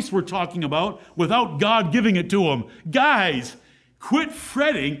it's Christ we're talking about, without God giving it to him. Guys, quit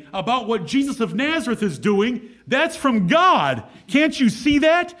fretting about what Jesus of Nazareth is doing. That's from God. Can't you see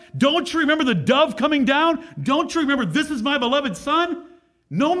that? Don't you remember the dove coming down? Don't you remember, this is my beloved Son?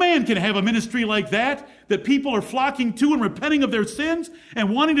 No man can have a ministry like that people are flocking to and repenting of their sins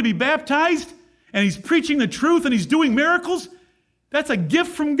and wanting to be baptized, and he's preaching the truth and he's doing miracles. That's a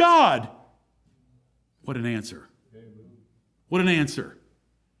gift from God. What an answer. What an answer.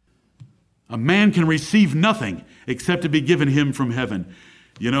 A man can receive nothing except to be given him from heaven.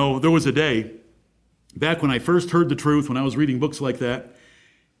 You know, there was a day, back when I first heard the truth, when I was reading books like that,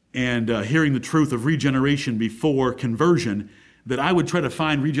 and hearing the truth of regeneration before conversion, that I would try to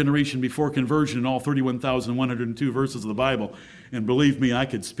find regeneration before conversion in all 31,102 verses of the Bible. And believe me, I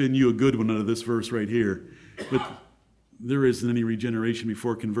could spin you a good one out of this verse right here. But there isn't any regeneration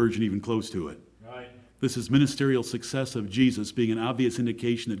before conversion even close to it. Right. This is ministerial success of Jesus being an obvious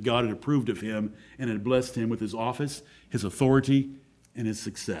indication that God had approved of him and had blessed him with his office, his authority, and his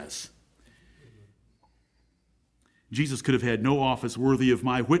success. Jesus could have had no office worthy of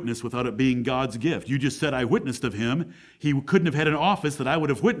my witness without it being God's gift. You just said I witnessed of him. He couldn't have had an office that I would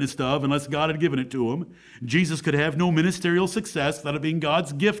have witnessed of unless God had given it to him. Jesus could have no ministerial success without it being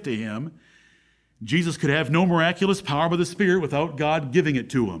God's gift to him. Jesus could have no miraculous power by the Spirit without God giving it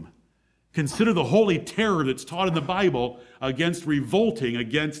to him. Consider the holy terror that's taught in the Bible against revolting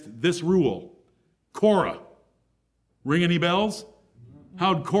against this rule. Korah. Ring any bells?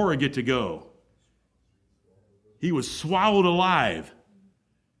 How'd Korah get to go? He was swallowed alive.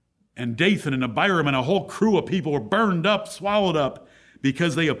 And Dathan and Abiram and a whole crew of people were burned up, swallowed up,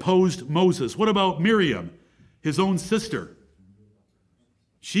 because they opposed Moses. What about Miriam, his own sister?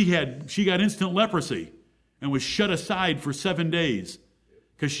 She got instant leprosy and was shut aside for 7 days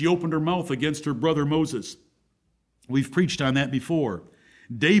because she opened her mouth against her brother Moses. We've preached on that before.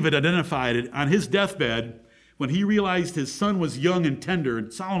 David identified it on his deathbed when he realized his son was young and tender,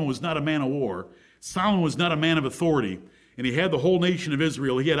 and Solomon was not a man of war. Solomon was not a man of authority, and he had the whole nation of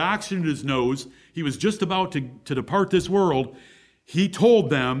Israel. He had oxygen in his nose. He was just about to depart this world. He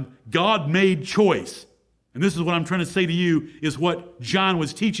told them, God made choice. And this is what I'm trying to say to you, is what John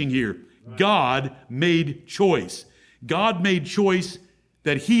was teaching here. Right. God made choice. God made choice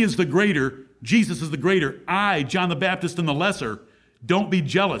that he is the greater, Jesus is the greater. I, John the Baptist, am the lesser. Don't be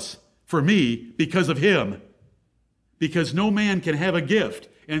jealous for me because of him. Because no man can have a gift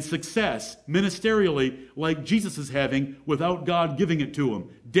and success ministerially like Jesus is having without God giving it to him.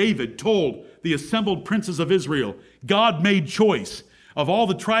 David told the assembled princes of Israel, God made choice. Of all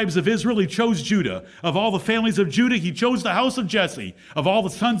the tribes of Israel, he chose Judah. Of all the families of Judah, he chose the house of Jesse. Of all the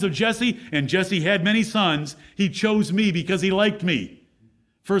sons of Jesse, and Jesse had many sons, he chose me because he liked me.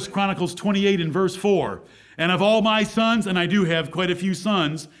 1 Chronicles 28 and verse 4. And of all my sons, and I do have quite a few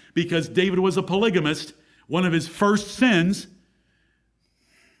sons, because David was a polygamist, one of his first sins,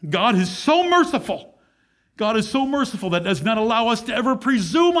 God is so merciful. God is so merciful that does not allow us to ever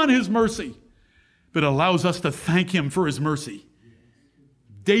presume on his mercy, but allows us to thank him for his mercy.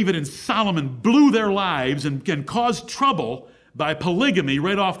 David and Solomon blew their lives and caused trouble by polygamy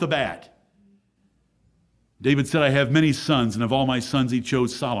right off the bat. David said, I have many sons, and of all my sons he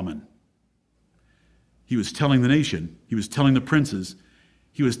chose Solomon. He was telling the nation, he was telling the princes,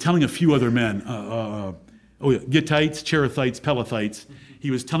 he was telling a few other men, Gittites, Cherethites, Pelethites. He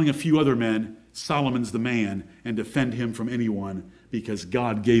was telling a few other men, Solomon's the man, and defend him from anyone because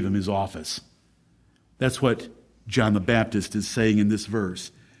God gave him his office. That's what John the Baptist is saying in this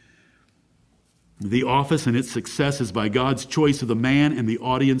verse. The office and its success is by God's choice of the man and the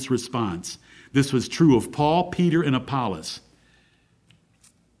audience response. This was true of Paul, Peter, and Apollos.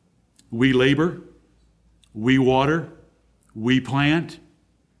 We labor, we water, we plant.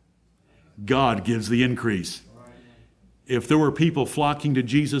 God gives the increase. If there were people flocking to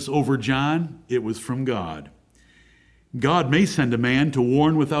Jesus over John, it was from God. God may send a man to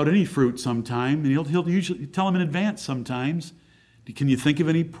warn without any fruit sometime, and he'll usually tell him in advance sometimes. Can you think of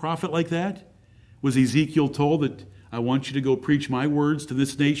any prophet like that? Was Ezekiel told that I want you to go preach my words to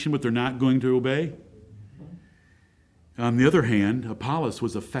this nation, but they're not going to obey? On the other hand, Apollos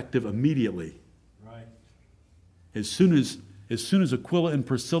was effective immediately. Right. As soon as Aquila and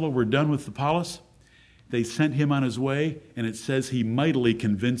Priscilla were done with Apollos, they sent him on his way, and it says he mightily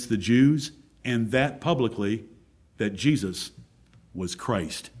convinced the Jews, and that publicly, that Jesus was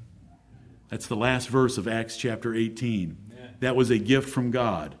Christ. That's the last verse of Acts chapter 18. Amen. That was a gift from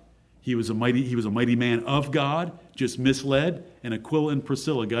God. He was a mighty man of God, just misled, and Aquila and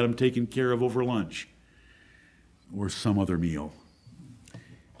Priscilla got him taken care of over lunch or some other meal.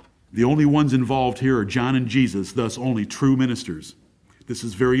 The only ones involved here are John and Jesus, thus only true ministers. This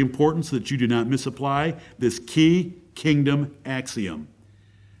is very important so that you do not misapply this key kingdom axiom.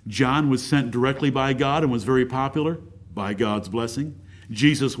 John was sent directly by God and was very popular by God's blessing.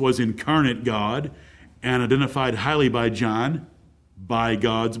 Jesus was incarnate God and identified highly by John by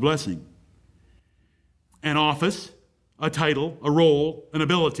God's blessing. An office, a title, a role, an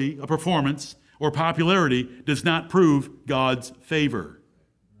ability, a performance, or popularity does not prove God's favor.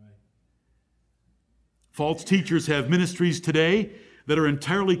 False teachers have ministries today that are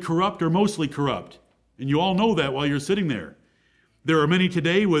entirely corrupt or mostly corrupt. And you all know that while you're sitting there. There are many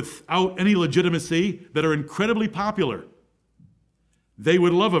today without any legitimacy that are incredibly popular. They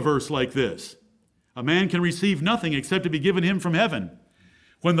would love a verse like this. A man can receive nothing except to be given him from heaven.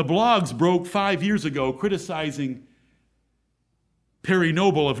 When the blogs broke 5 years ago criticizing Perry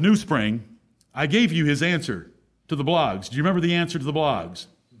Noble of New Spring, I gave you his answer to the blogs. Do you remember the answer to the blogs?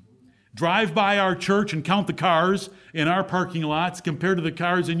 Drive by our church and count the cars in our parking lots compared to the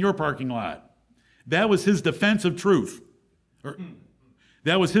cars in your parking lot. That was his defense of truth.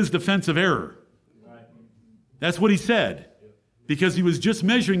 That was his defense of error. That's what he said, because he was just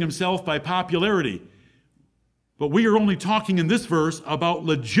measuring himself by popularity. But we are only talking in this verse about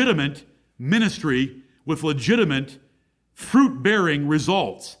legitimate ministry with legitimate fruit-bearing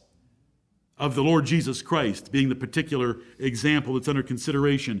results of the Lord Jesus Christ being the particular example that's under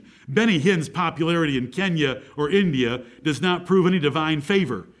consideration. Benny Hinn's popularity in Kenya or India does not prove any divine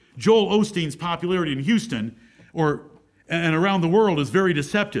favor. Joel Osteen's popularity in Houston and around the world is very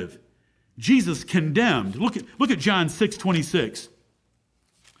deceptive. Jesus condemned. Look at John 6:26.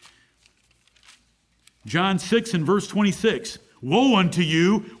 John 6 and verse 26. Woe unto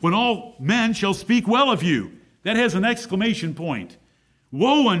you when all men shall speak well of you. That has an exclamation point.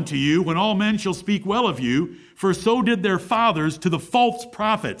 Woe unto you when all men shall speak well of you, for so did their fathers to the false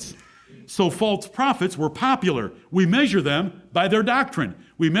prophets. So false prophets were popular. We measure them by their doctrine.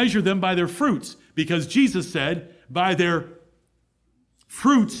 We measure them by their fruits, because Jesus said, by their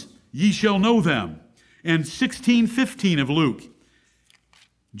fruits ye shall know them. And 16:15 of Luke,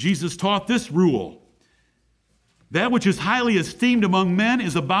 Jesus taught this rule. That which is highly esteemed among men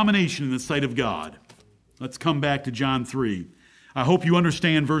is abomination in the sight of God. Let's come back to John 3. I hope you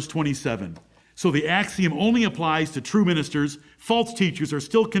understand verse 27. So the axiom only applies to true ministers. False teachers are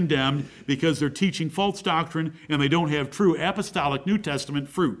still condemned because they're teaching false doctrine and they don't have true apostolic New Testament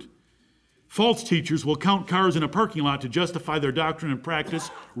fruit. False teachers will count cars in a parking lot to justify their doctrine and practice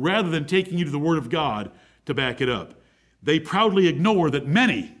rather than taking you to the Word of God to back it up. They proudly ignore that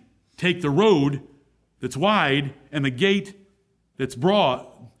many take the road that's wide and the gate that's broad.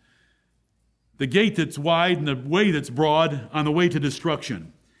 The gate that's wide and the way that's broad on the way to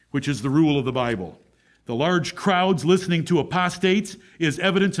destruction, which is the rule of the Bible. The large crowds listening to apostates is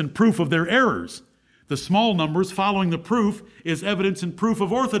evidence and proof of their errors. The small numbers following the proof is evidence and proof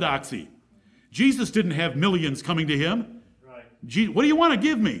of orthodoxy. Jesus didn't have millions coming to him. Right. What do you want to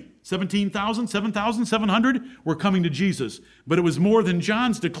give me? 17,000, 7,700 were coming to Jesus. But it was more than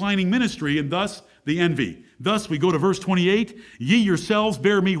John's declining ministry, and thus the envy. Thus we go to verse 28. Ye yourselves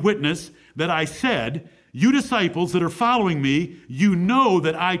bear me witness that I said, you disciples that are following me, you know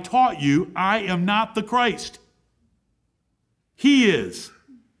that I taught you I am not the Christ. He is,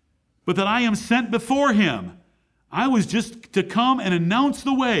 but that I am sent before him. I was just to come and announce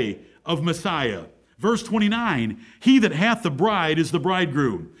the way of Messiah. Verse 29, he that hath the bride is the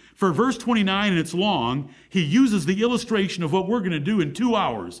bridegroom. For verse 29, and it's long, he uses the illustration of what we're going to do in 2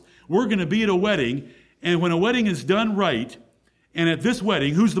 hours. We're going to be at a wedding, and when a wedding is done right, and at this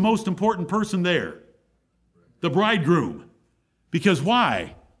wedding, who's the most important person there? The bridegroom. Because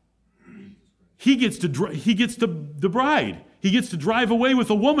why? He gets the bride. He gets to drive away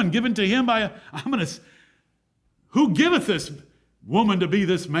with a woman given to him by who giveth this woman to be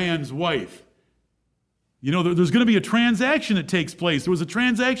this man's wife? You know, there's going to be a transaction that takes place. There was a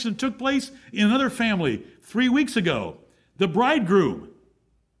transaction that took place in another family 3 weeks ago. The bridegroom.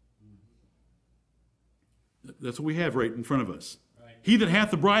 That's what we have right in front of us. Right. He that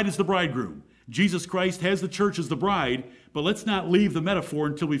hath the bride is the bridegroom. Jesus Christ has the church as the bride, but let's not leave the metaphor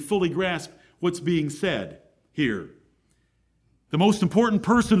until we fully grasp what's being said here. The most important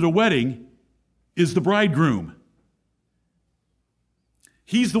person at a wedding is the bridegroom.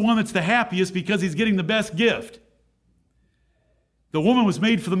 He's the one that's the happiest because he's getting the best gift. The woman was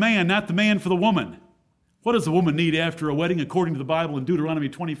made for the man, not the man for the woman. What does the woman need after a wedding? According to the Bible in Deuteronomy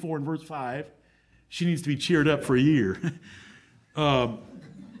 24 and verse 5, she needs to be cheered up for a year. I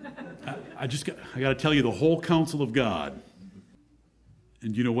got to tell you the whole counsel of God.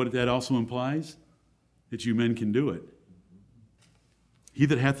 And you know what that also implies? That you men can do it. He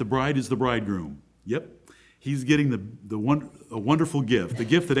that hath the bride is the bridegroom. Yep. He's getting a wonderful gift, the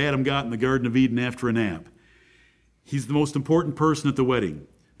gift that Adam got in the Garden of Eden after a nap. He's the most important person at the wedding.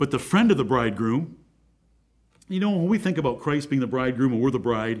 But the friend of the bridegroom, you know, when we think about Christ being the bridegroom and we're the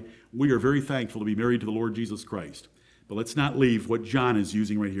bride, we are very thankful to be married to the Lord Jesus Christ. But let's not leave what John is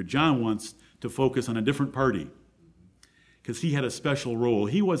using right here. John wants to focus on a different party because he had a special role.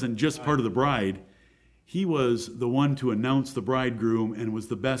 He wasn't just part of the bride. He was the one to announce the bridegroom and was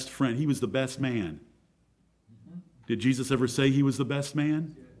the best friend. He was the best man. Did Jesus ever say he was the best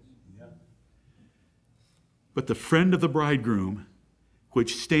man? But the friend of the bridegroom,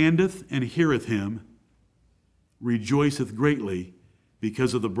 which standeth and heareth him, rejoiceth greatly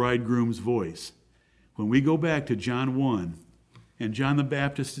because of the bridegroom's voice. When we go back to John 1, and John the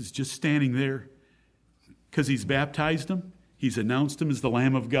Baptist is just standing there because he's baptized him, he's announced him as the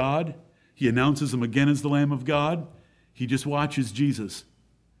Lamb of God, he announces him again as the Lamb of God, he just watches Jesus.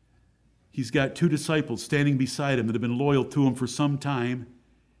 He's got two disciples standing beside him that have been loyal to him for some time.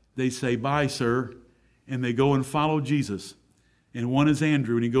 They say, "Bye, sir," and they go and follow Jesus. And one is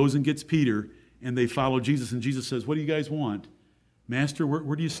Andrew, and he goes and gets Peter, and they follow Jesus. And Jesus says, "What do you guys want? Master,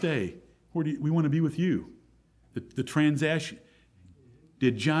 where do you stay? We want to be with you." The transaction.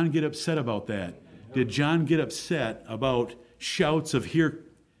 Did John get upset about that? Did John get upset about shouts of "Here,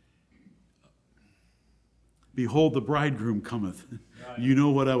 behold, the bridegroom cometh"? You know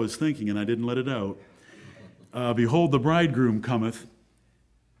what I was thinking, and I didn't let it out. Behold, the bridegroom cometh.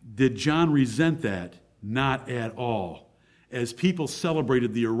 Did John resent that? Not at all. As people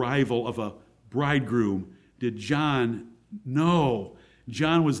celebrated the arrival of a bridegroom, did John? No.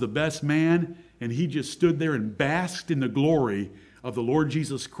 John was the best man, and he just stood there and basked in the glory of the Lord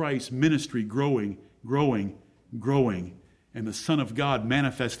Jesus Christ's ministry growing, and the Son of God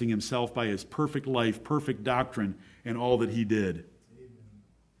manifesting himself by his perfect life, perfect doctrine, and all that he did.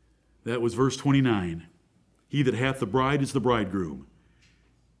 That was verse 29. He that hath the bride is the bridegroom.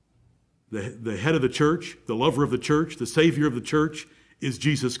 The head of the church, the lover of the church, the Savior of the church is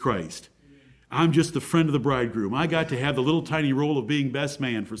Jesus Christ. I'm just the friend of the bridegroom. I got to have the little tiny role of being best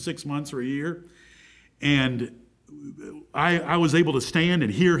man for 6 months or a year. And I was able to stand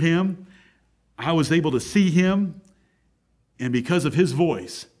and hear him. I was able to see him. And because of his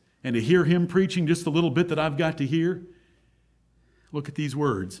voice, and to hear him preaching just a little bit that I've got to hear, look at these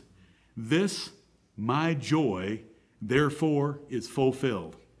words. This, my joy, therefore, is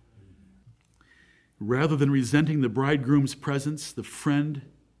fulfilled. Rather than resenting the bridegroom's presence, the friend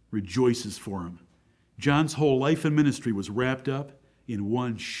rejoices for him. John's whole life and ministry was wrapped up in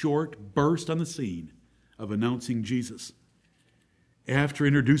one short burst on the scene of announcing Jesus. After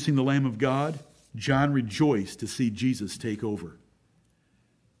introducing the Lamb of God, John rejoiced to see Jesus take over.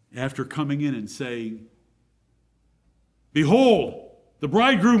 After coming in and saying, "Behold, the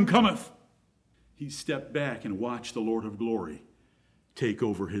bridegroom cometh," he stepped back and watched the Lord of glory take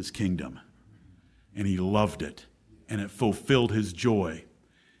over his kingdom. And he loved it, and it fulfilled his joy.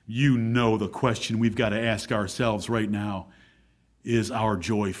 You know the question we've got to ask ourselves right now, is our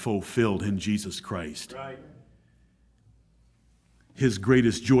joy fulfilled in Jesus Christ? Right. His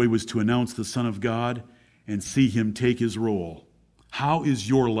greatest joy was to announce the Son of God and see him take his role. How is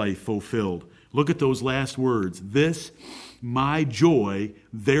your life fulfilled? Look at those last words. This, my joy,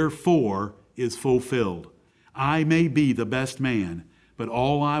 therefore, is fulfilled. I may be the best man, but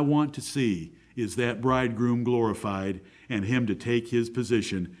all I want to see is that bridegroom glorified and him to take his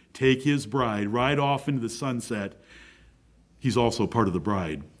position, take his bride right off into the sunset. He's also part of the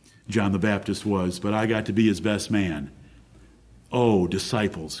bride. John the Baptist was, but I got to be his best man. Oh,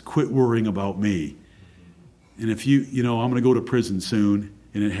 disciples, quit worrying about me. And if I'm going to go to prison soon,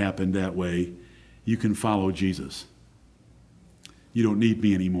 and it happened that way, you can follow Jesus. You don't need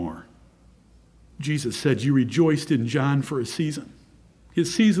me anymore. Jesus said, you rejoiced in John for a season.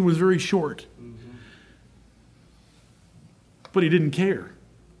 His season was very short. But he didn't care.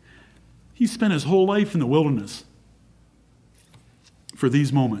 He spent his whole life in the wilderness for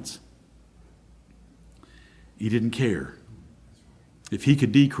these moments. He didn't care. If he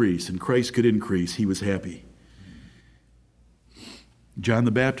could decrease and Christ could increase, he was happy. John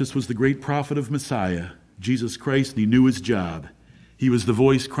the Baptist was the great prophet of Messiah, Jesus Christ, and he knew his job. He was the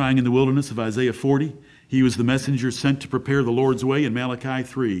voice crying in the wilderness of Isaiah 40. He was the messenger sent to prepare the Lord's way in Malachi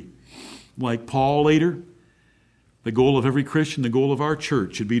 3. Like Paul later, the goal of every Christian, the goal of our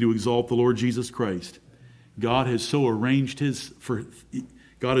church should be to exalt the Lord Jesus Christ. God has so arranged the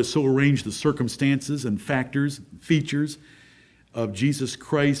circumstances and factors, features of Jesus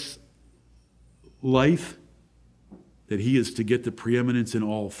Christ's life that he is to get the preeminence in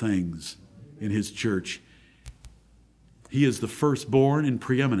all things in his church. He is the firstborn in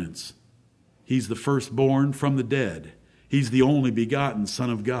preeminence. He's the firstborn from the dead. He's the only begotten Son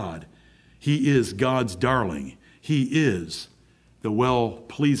of God. He is God's darling. He is the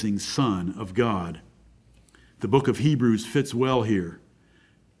well-pleasing Son of God. The book of Hebrews fits well here.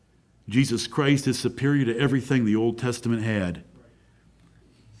 Jesus Christ is superior to everything the Old Testament had.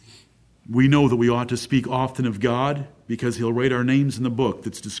 We know that we ought to speak often of God because he'll write our names in the book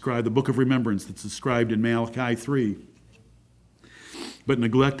that's described, the book of remembrance that's described in Malachi 3. But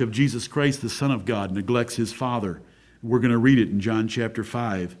neglect of Jesus Christ, the Son of God, neglects his Father. We're going to read it in John chapter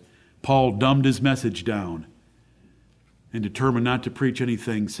 5. Paul dumbed his message down and determined not to preach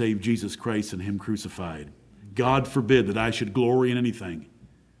anything save Jesus Christ and him crucified. God forbid that I should glory in anything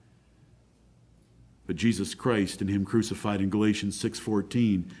but Jesus Christ and him crucified in Galatians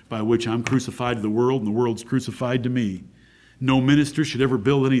 6:14, by which I'm crucified to the world and the world's crucified to me. No minister should ever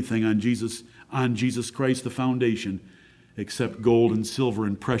build anything on Jesus Christ, the foundation, except gold and silver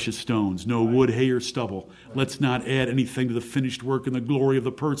and precious stones, no wood, hay, or stubble. Let's not add anything to the finished work and the glory of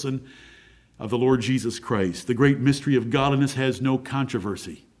the person of the Lord Jesus Christ. The great mystery of godliness has no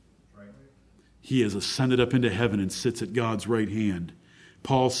controversy. He has ascended up into heaven and sits at God's right hand.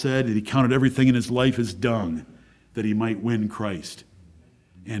 Paul said that he counted everything in his life as dung, that he might win Christ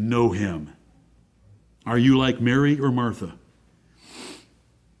and know him. Are you like Mary or Martha?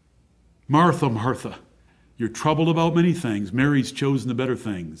 Martha, Martha, you're troubled about many things. Mary's chosen the better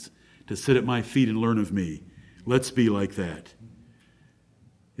things, to sit at my feet and learn of me. Let's be like that.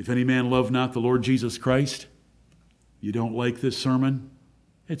 If any man love not the Lord Jesus Christ, you don't like this sermon,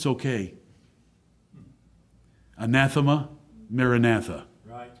 it's okay. Anathema, Maranatha.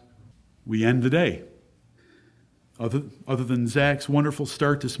 Right. We end the day. Other than Zach's wonderful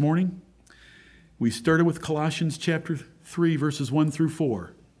start this morning, we started with Colossians chapter 3, verses 1 through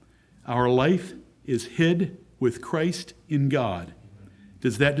 4. Our life is hid with Christ in God.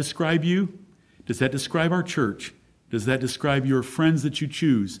 Does that describe you? Does that describe our church? Does that describe your friends that you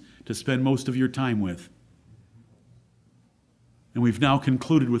choose to spend most of your time with? And we've now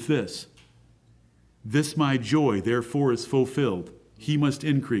concluded with this. This my joy, therefore, is fulfilled. He must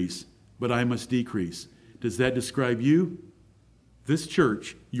increase, but I must decrease. Does that describe you? This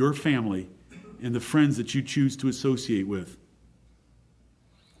church, your family, and the friends that you choose to associate with?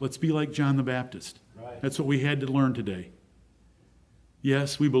 Let's be like John the Baptist. Right. That's what we had to learn today.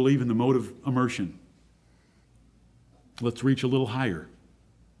 Yes, we believe in the mode of immersion. Let's reach a little higher.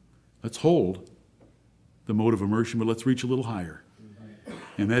 Let's hold the mode of immersion, but let's reach a little higher.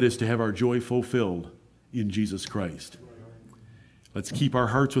 And that is to have our joy fulfilled in Jesus Christ. Let's keep our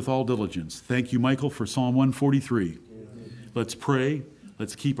hearts with all diligence. Thank you, Michael, for Psalm 143. Let's pray.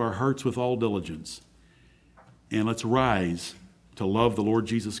 Let's keep our hearts with all diligence. And let's rise to love the Lord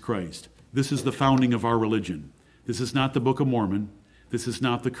Jesus Christ. This is the founding of our religion. This is not the Book of Mormon. This is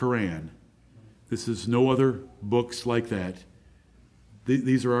not the Quran. This is no other books like that.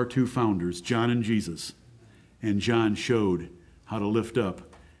 These are our two founders, John and Jesus. And John showed how to lift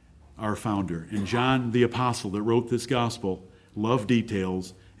up our founder. And John, the apostle that wrote this gospel, loved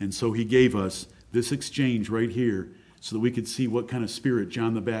details, and so he gave us this exchange right here so that we could see what kind of spirit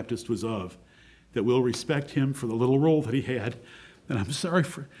John the Baptist was of, that we'll respect him for the little role that he had. And I'm sorry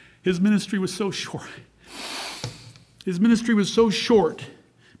for his ministry was so short. His ministry was so short,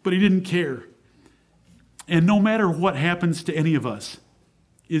 but he didn't care. And no matter what happens to any of us,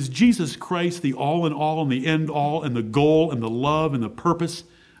 is Jesus Christ the all in all and the end all and the goal and the love and the purpose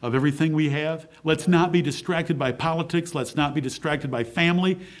of everything we have? Let's not be distracted by politics. Let's not be distracted by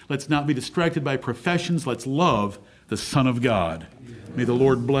family. Let's not be distracted by professions. Let's love the Son of God. May the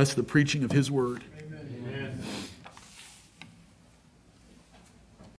Lord bless the preaching of his word.